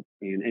Chicago,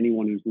 and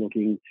anyone who's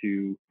looking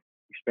to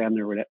expand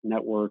their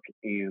network.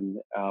 And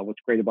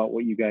what's great about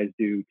what you guys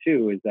do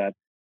too is that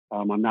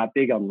I'm not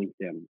big on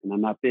LinkedIn, and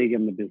I'm not big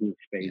in the business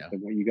space. Yeah.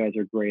 And what you guys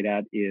are great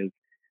at is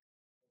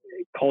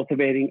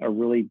cultivating a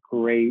really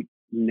great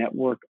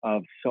network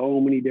of so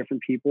many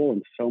different people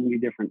in so many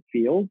different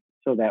fields,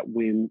 so that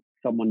when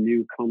someone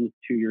new comes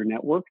to your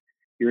network,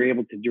 you're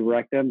able to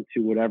direct them to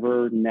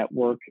whatever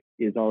network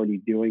is already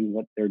doing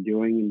what they're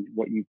doing and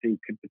what you think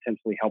could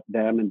potentially help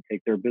them and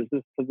take their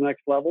business to the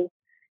next level.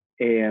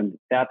 And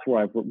that's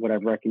what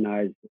I've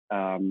recognized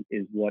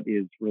is what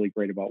is really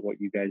great about what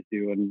you guys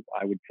do. And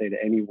I would say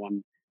to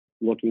anyone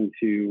looking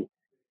to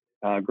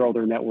grow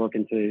their network,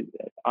 and to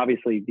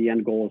obviously the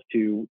end goal is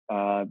to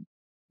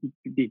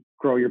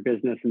grow your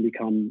business and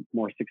become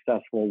more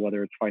successful,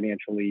 whether it's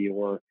financially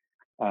or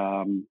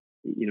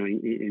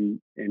in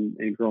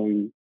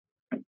growing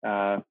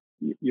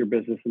your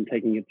business and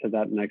taking it to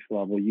that next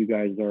level. You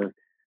guys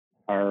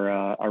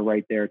are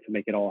right there to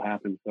make it all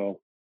happen. So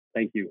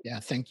thank you. Yeah,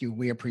 thank you.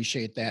 We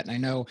appreciate that. And I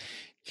know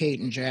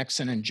Kate and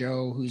Jackson and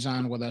Joe, who's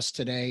on with us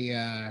today,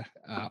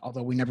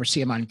 although we never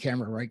see him on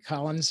camera, right,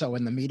 Colin? So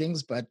in the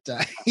meetings, but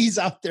he's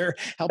out there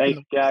helping.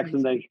 Thanks,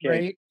 Jackson. Thanks, Kate.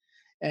 Great.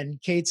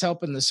 And Kate's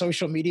helping the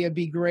social media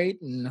be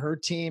great, and her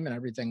team and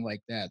everything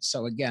like that.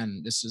 So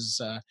again, this is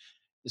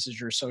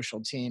your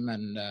social team,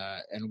 and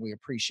we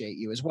appreciate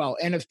you as well.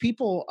 And if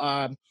people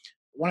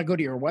want to go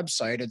to your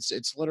website,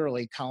 it's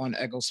literally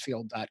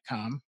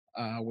colinegglesfield.com,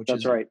 which That's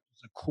is right.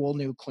 a cool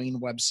new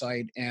clean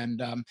website. And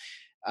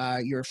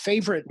your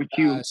favorite, which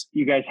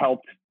you guys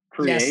helped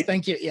create. Yes,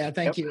 thank you. Yeah,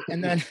 thank you.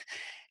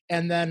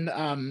 And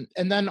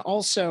then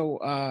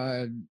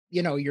also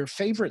your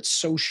favorite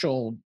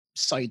social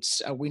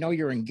sites. We know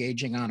you're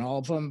engaging on all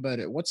of them, but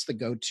what's the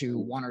go-to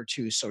one or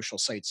two social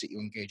sites that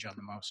you engage on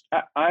the most?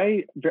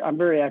 I'm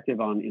very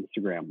active on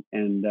Instagram,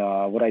 and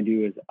what I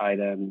do is I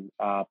then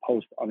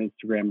post on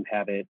Instagram and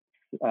have it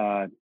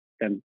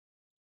then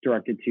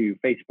directed to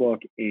Facebook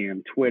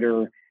and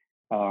Twitter.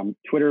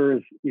 Twitter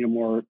is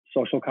more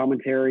social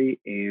commentary,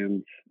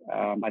 and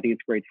I think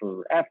it's great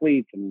for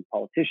athletes and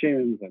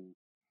politicians and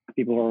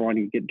people who are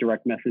wanting to get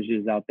direct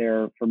messages out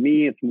there. For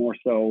me, it's more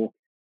so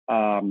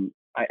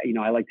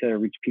I like to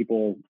reach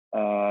people.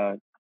 I'm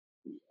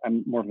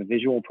more of a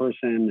visual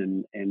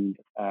person, and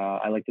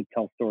I like to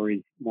tell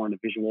stories more in a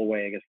visual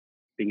way. I guess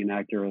being an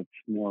actor, it's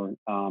more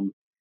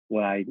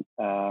what I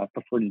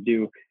prefer to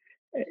do.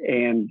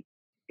 And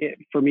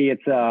for me,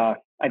 it's I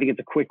think it's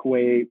a quick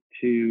way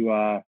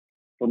to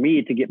for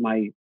me to get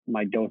my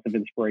dose of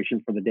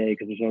inspiration for the day,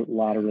 because there's a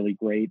lot of really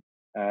great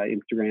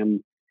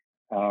Instagram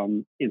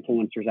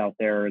influencers out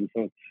there, and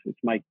so it's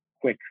my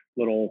quick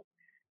little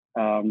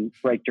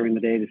break during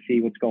the day to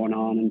see what's going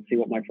on and see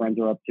what my friends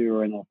are up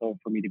to, and also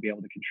for me to be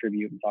able to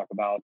contribute and talk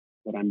about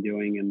what I'm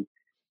doing.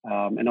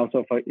 And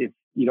also, if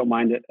you don't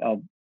mind it,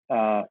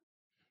 I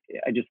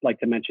just like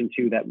to mention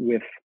too that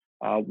with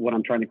what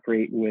I'm trying to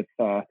create with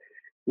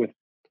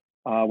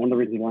one of the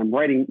reasons why I'm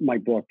writing my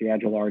book, The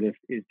Agile Artist,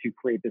 is to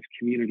create this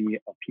community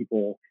of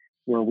people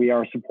where we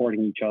are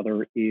supporting each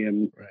other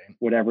in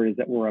whatever it is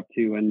that we're up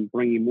to, and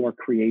bringing more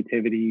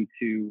creativity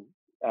to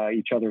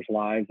each other's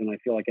lives. And I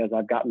feel like as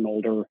I've gotten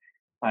older,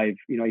 I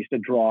used to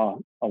draw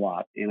a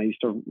lot, and I used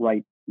to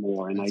write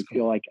more. And I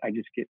feel like I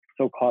just get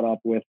so caught up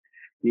with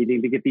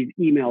needing to get these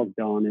emails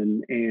done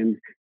and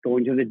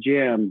going to the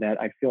gym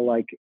that I feel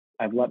like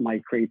I've let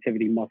my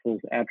creativity muscles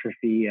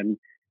atrophy. And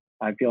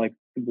I feel like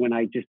when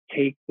I just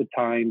take the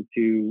time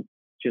to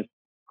just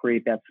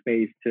create that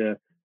space to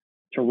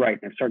write,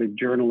 and I've started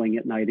journaling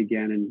at night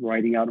again and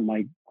writing out in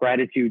my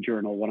gratitude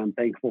journal what I'm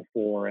thankful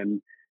for.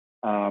 And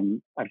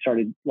I've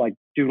started like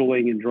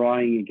doodling and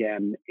drawing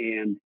again.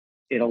 And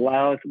it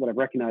allows, what I've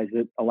recognized,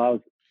 it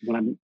allows when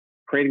I'm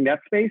creating that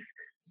space,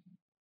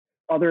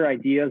 other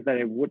ideas that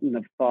I wouldn't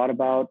have thought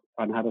about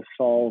on how to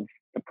solve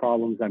the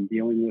problems I'm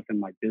dealing with in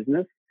my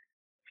business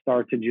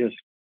start to just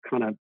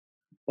kind of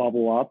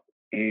bubble up.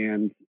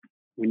 And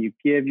when you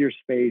give your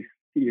space,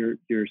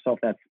 yourself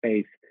that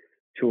space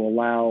to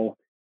allow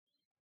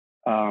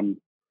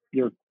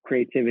your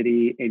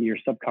creativity and your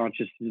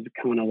subconscious to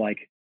kind of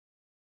like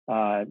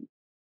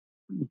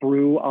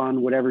brew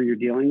on whatever you're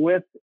dealing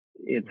with,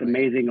 it's Right.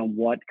 amazing on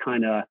what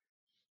kind of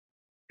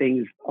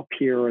things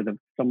appear, or that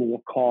someone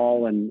will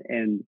call and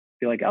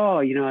be like, oh,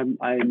 you know,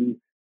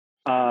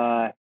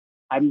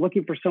 I'm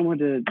looking for someone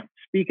to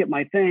speak at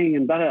my thing,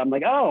 and I'm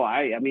like, oh,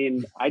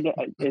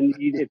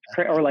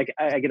 or like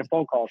I get a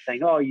phone call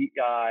saying, oh,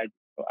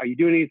 are you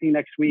doing anything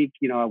next week?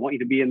 You know, I want you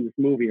to be in this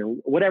movie, or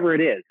whatever it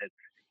is.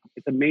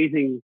 It's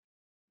amazing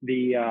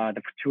the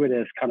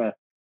fortuitous kind of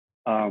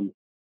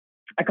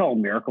I call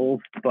them miracles,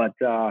 but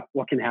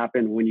what can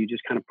happen when you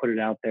just kind of put it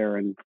out there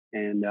and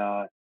just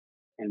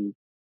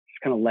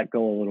kind of let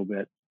go a little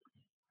bit.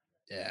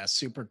 Yeah,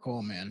 super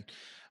cool, man.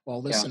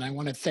 Well, listen, I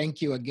want to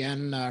thank you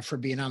again for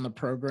being on the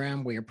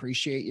program. We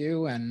appreciate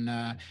you, and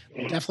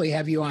we'll definitely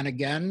have you on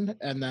again.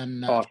 And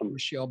then, Awesome. of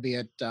course, you'll be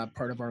at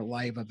part of our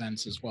live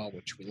events as well,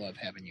 which we love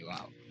having you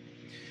out.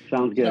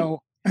 Sounds good.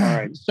 So, all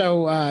right.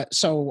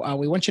 So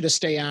we want you to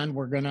stay on.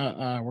 We're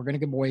gonna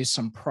give away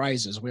some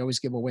prizes. We always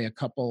give away a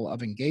couple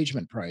of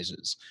engagement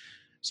prizes.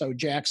 So,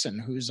 Jackson,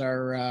 who's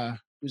our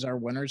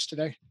winners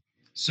today?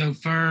 So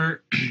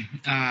for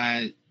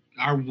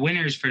our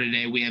winners for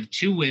today, we have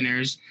two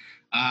winners.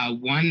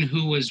 One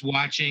who was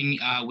watching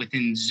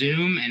within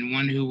Zoom, and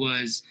one who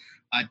was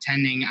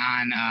attending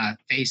on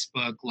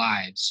Facebook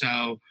Live.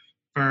 So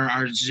for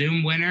our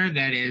Zoom winner,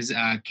 that is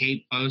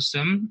Kate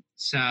Bosom.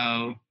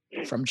 So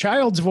from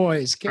Child's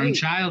Voice, Kate. From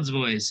Child's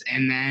Voice.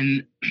 And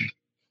then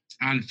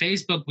on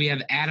Facebook, we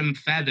have Adam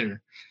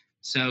Feather.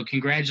 So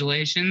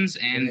congratulations.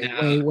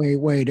 And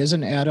wait!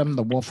 Isn't Adam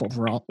the Wolf of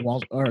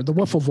the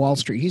Wolf of Wall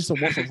Street? He's the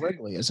Wolf of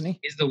Wrigley, isn't he?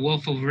 He's the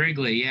Wolf of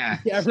Wrigley, yeah.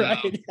 Yeah, so.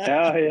 Right.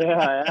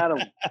 Yeah, Adam.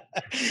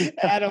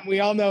 Adam, we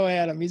all know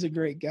Adam. He's a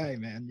great guy,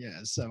 man. Yeah.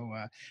 So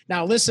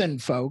now, listen,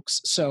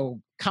 folks.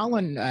 So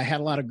Colin had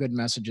a lot of good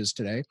messages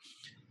today.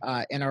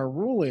 And our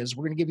rule is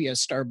we're going to give you a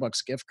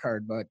Starbucks gift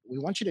card, but we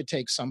want you to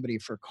take somebody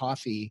for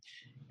coffee,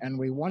 and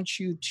we want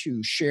you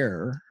to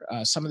share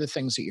some of the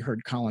things that you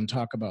heard Colin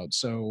talk about.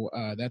 So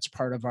that's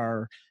part of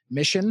our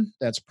mission.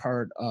 That's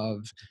part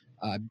of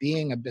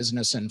being a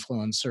business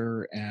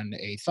influencer and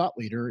a thought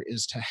leader,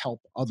 is to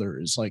help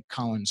others, like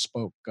Colin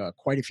spoke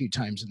quite a few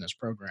times in this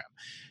program.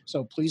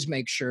 So please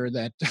make sure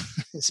that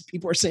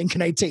people are saying,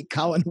 can I take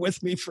Colin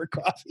with me for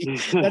coffee?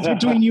 That's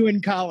between you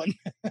and Colin.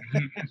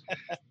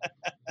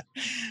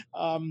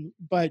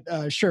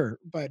 Sure,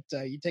 but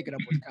you take it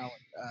up with Colin.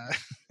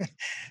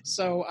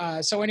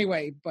 So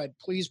anyway, but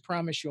please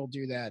promise you'll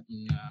do that,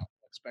 and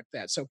expect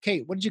that. So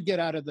Kate, what did you get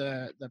out of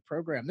the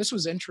program? This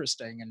was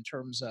interesting in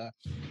terms of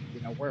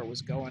where it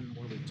was going,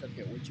 where we took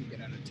it. What did you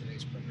get out of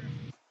today's program?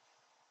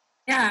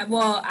 Yeah,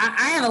 well,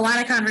 I have a lot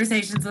of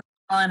conversations with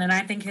Colin, and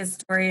I think his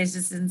story is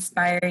just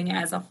inspiring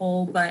as a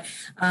whole. But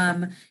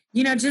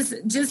just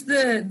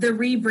the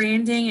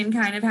rebranding and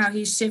kind of how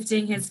he's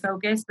shifting his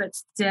focus, but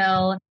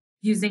still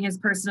using his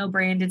personal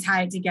brand to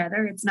tie it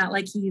together. It's not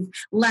like he's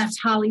left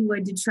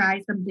Hollywood to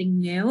try something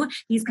new.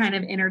 He's kind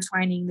of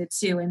intertwining the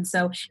two. And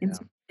so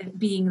instead of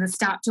being the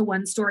stop to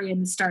one story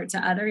and the start to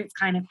other, it's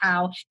kind of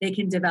how they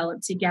can develop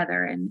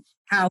together, and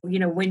how,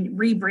 when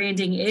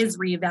rebranding is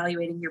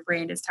reevaluating your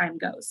brand as time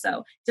goes.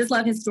 So just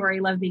love his story.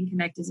 Love being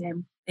connected to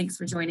him. Thanks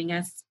for joining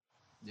us.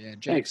 Yeah.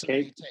 Jackson,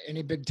 thanks,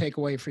 any big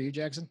takeaway for you,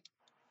 Jackson?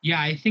 Yeah,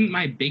 I think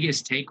my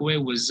biggest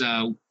takeaway was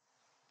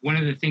one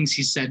of the things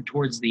he said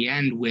towards the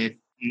end, with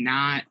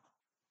not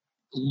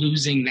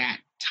losing that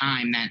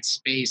time, that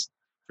space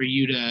for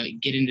you to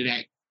get into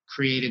that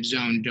creative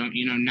zone.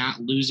 Not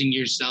losing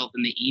yourself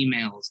in the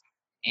emails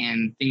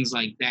and things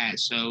like that.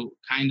 So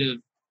kind of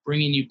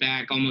bringing you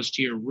back almost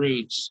to your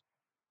roots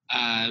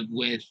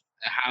with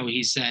how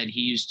he said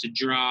he used to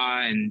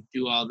draw and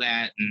do all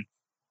that. And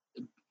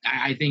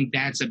I think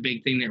that's a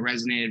big thing that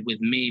resonated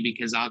with me,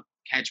 because I'll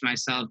catch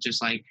myself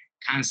just like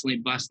constantly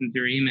busting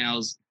through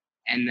emails,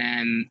 and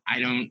then I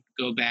don't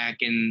go back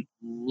and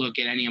look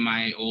at any of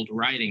my old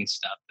writing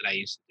stuff that I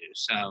used to do.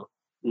 So,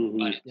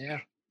 but yeah,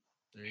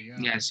 there you go.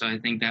 Yeah, so I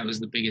think that was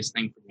the biggest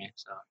thing for me.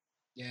 So.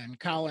 Yeah, and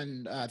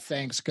Colin,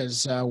 thanks,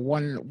 because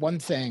one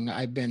thing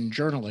I've been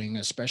journaling,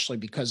 especially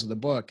because of the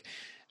book,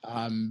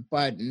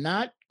 but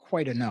not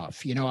quite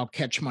enough. I'll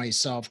catch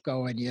myself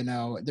going,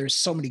 there's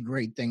so many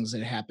great things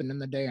that happen in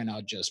the day, and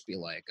I'll just be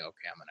like,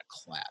 okay, I'm going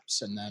to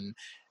collapse, and then.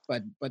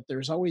 But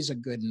there's always a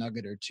good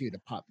nugget or two to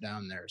pop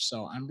down there.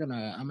 So I'm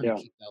gonna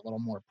keep that a little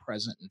more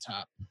present and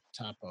top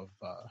of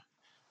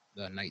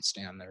the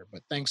nightstand there.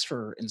 But thanks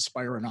for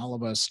inspiring all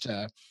of us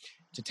to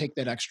take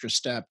that extra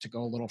step, to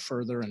go a little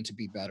further and to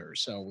be better.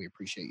 So we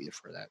appreciate you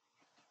for that.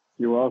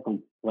 You're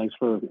welcome. Thanks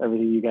for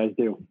everything you guys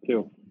do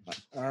too.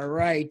 All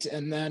right.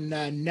 And then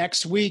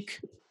next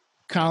week,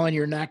 Colin,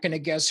 you're not going to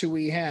guess who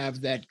we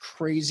have, that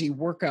crazy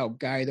workout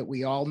guy that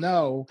we all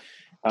know.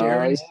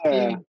 Darren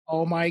Steen.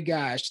 Oh my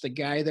gosh, the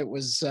guy that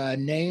was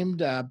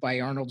named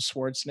by Arnold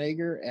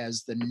Schwarzenegger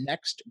as the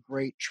next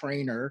great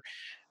trainer.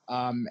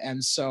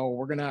 And so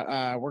we're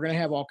gonna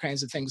have all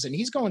kinds of things, and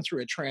he's going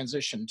through a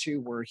transition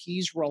too, where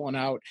he's rolling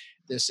out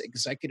this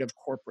executive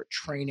corporate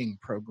training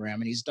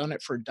program, and he's done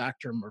it for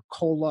Dr.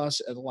 Mercola,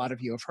 as a lot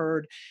of you have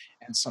heard,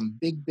 and some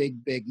big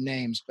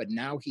names. But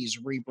now he's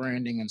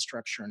rebranding and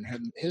structuring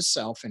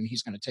himself, and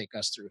he's going to take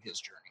us through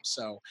his journey.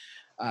 So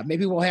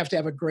maybe we'll have to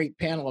have a great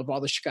panel of all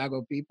the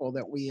Chicago people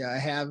that we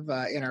have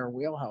in our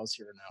wheelhouse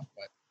here now.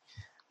 But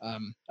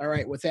all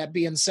right. With that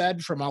being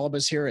said, from all of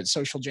us here at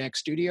Social Jack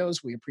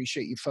Studios, we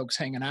appreciate you folks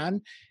hanging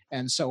on.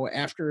 And so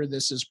after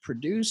this is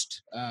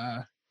produced,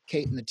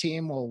 Kate and the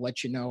team will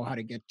let you know how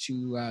to get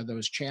to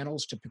those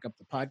channels to pick up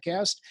the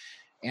podcast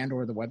and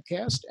or the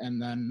webcast.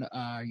 And then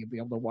you'll be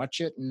able to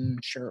watch it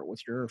and share it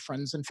with your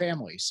friends and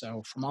family.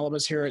 So from all of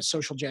us here at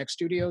Social Jack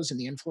Studios and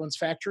the Influence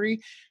Factory,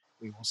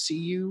 we will see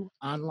you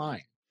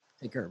online.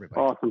 Take care, everybody.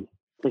 Awesome.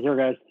 Take care,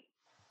 guys.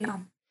 Yeah.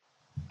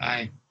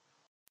 Bye.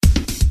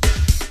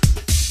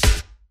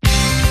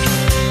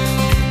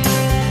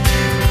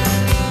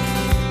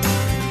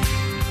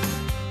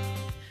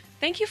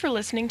 Thank you for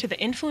listening to the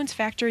Influence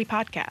Factory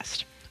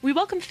podcast. We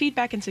welcome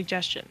feedback and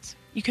suggestions.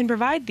 You can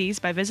provide these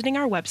by visiting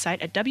our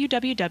website at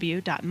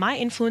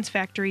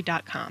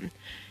www.myinfluencefactory.com.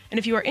 And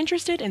if you are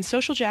interested in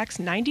Social Jack's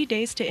 90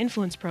 Days to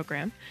Influence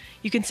program,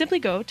 you can simply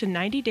go to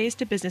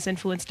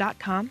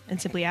 90daystobusinessinfluence.com and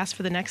simply ask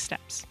for the next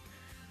steps.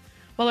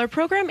 While our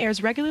program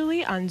airs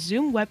regularly on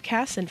Zoom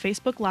webcasts and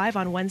Facebook Live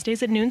on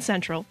Wednesdays at noon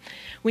Central,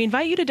 we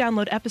invite you to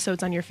download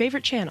episodes on your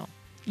favorite channel: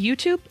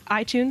 YouTube,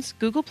 iTunes,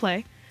 Google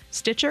Play,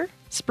 Stitcher,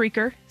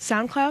 Spreaker,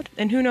 SoundCloud,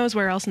 and who knows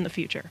where else in the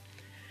future.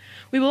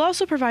 We will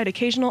also provide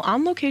occasional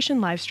on-location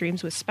live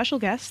streams with special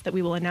guests that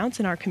we will announce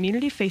in our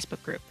community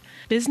Facebook group,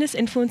 Business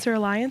Influencer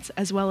Alliance,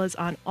 as well as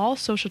on all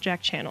Social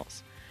Jack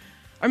channels.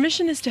 Our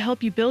mission is to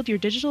help you build your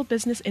digital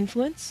business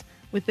influence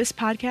with this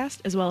podcast,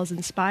 as well as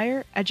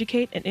inspire,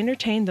 educate, and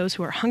entertain those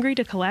who are hungry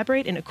to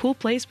collaborate in a cool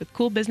place with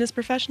cool business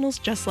professionals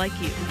just like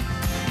you.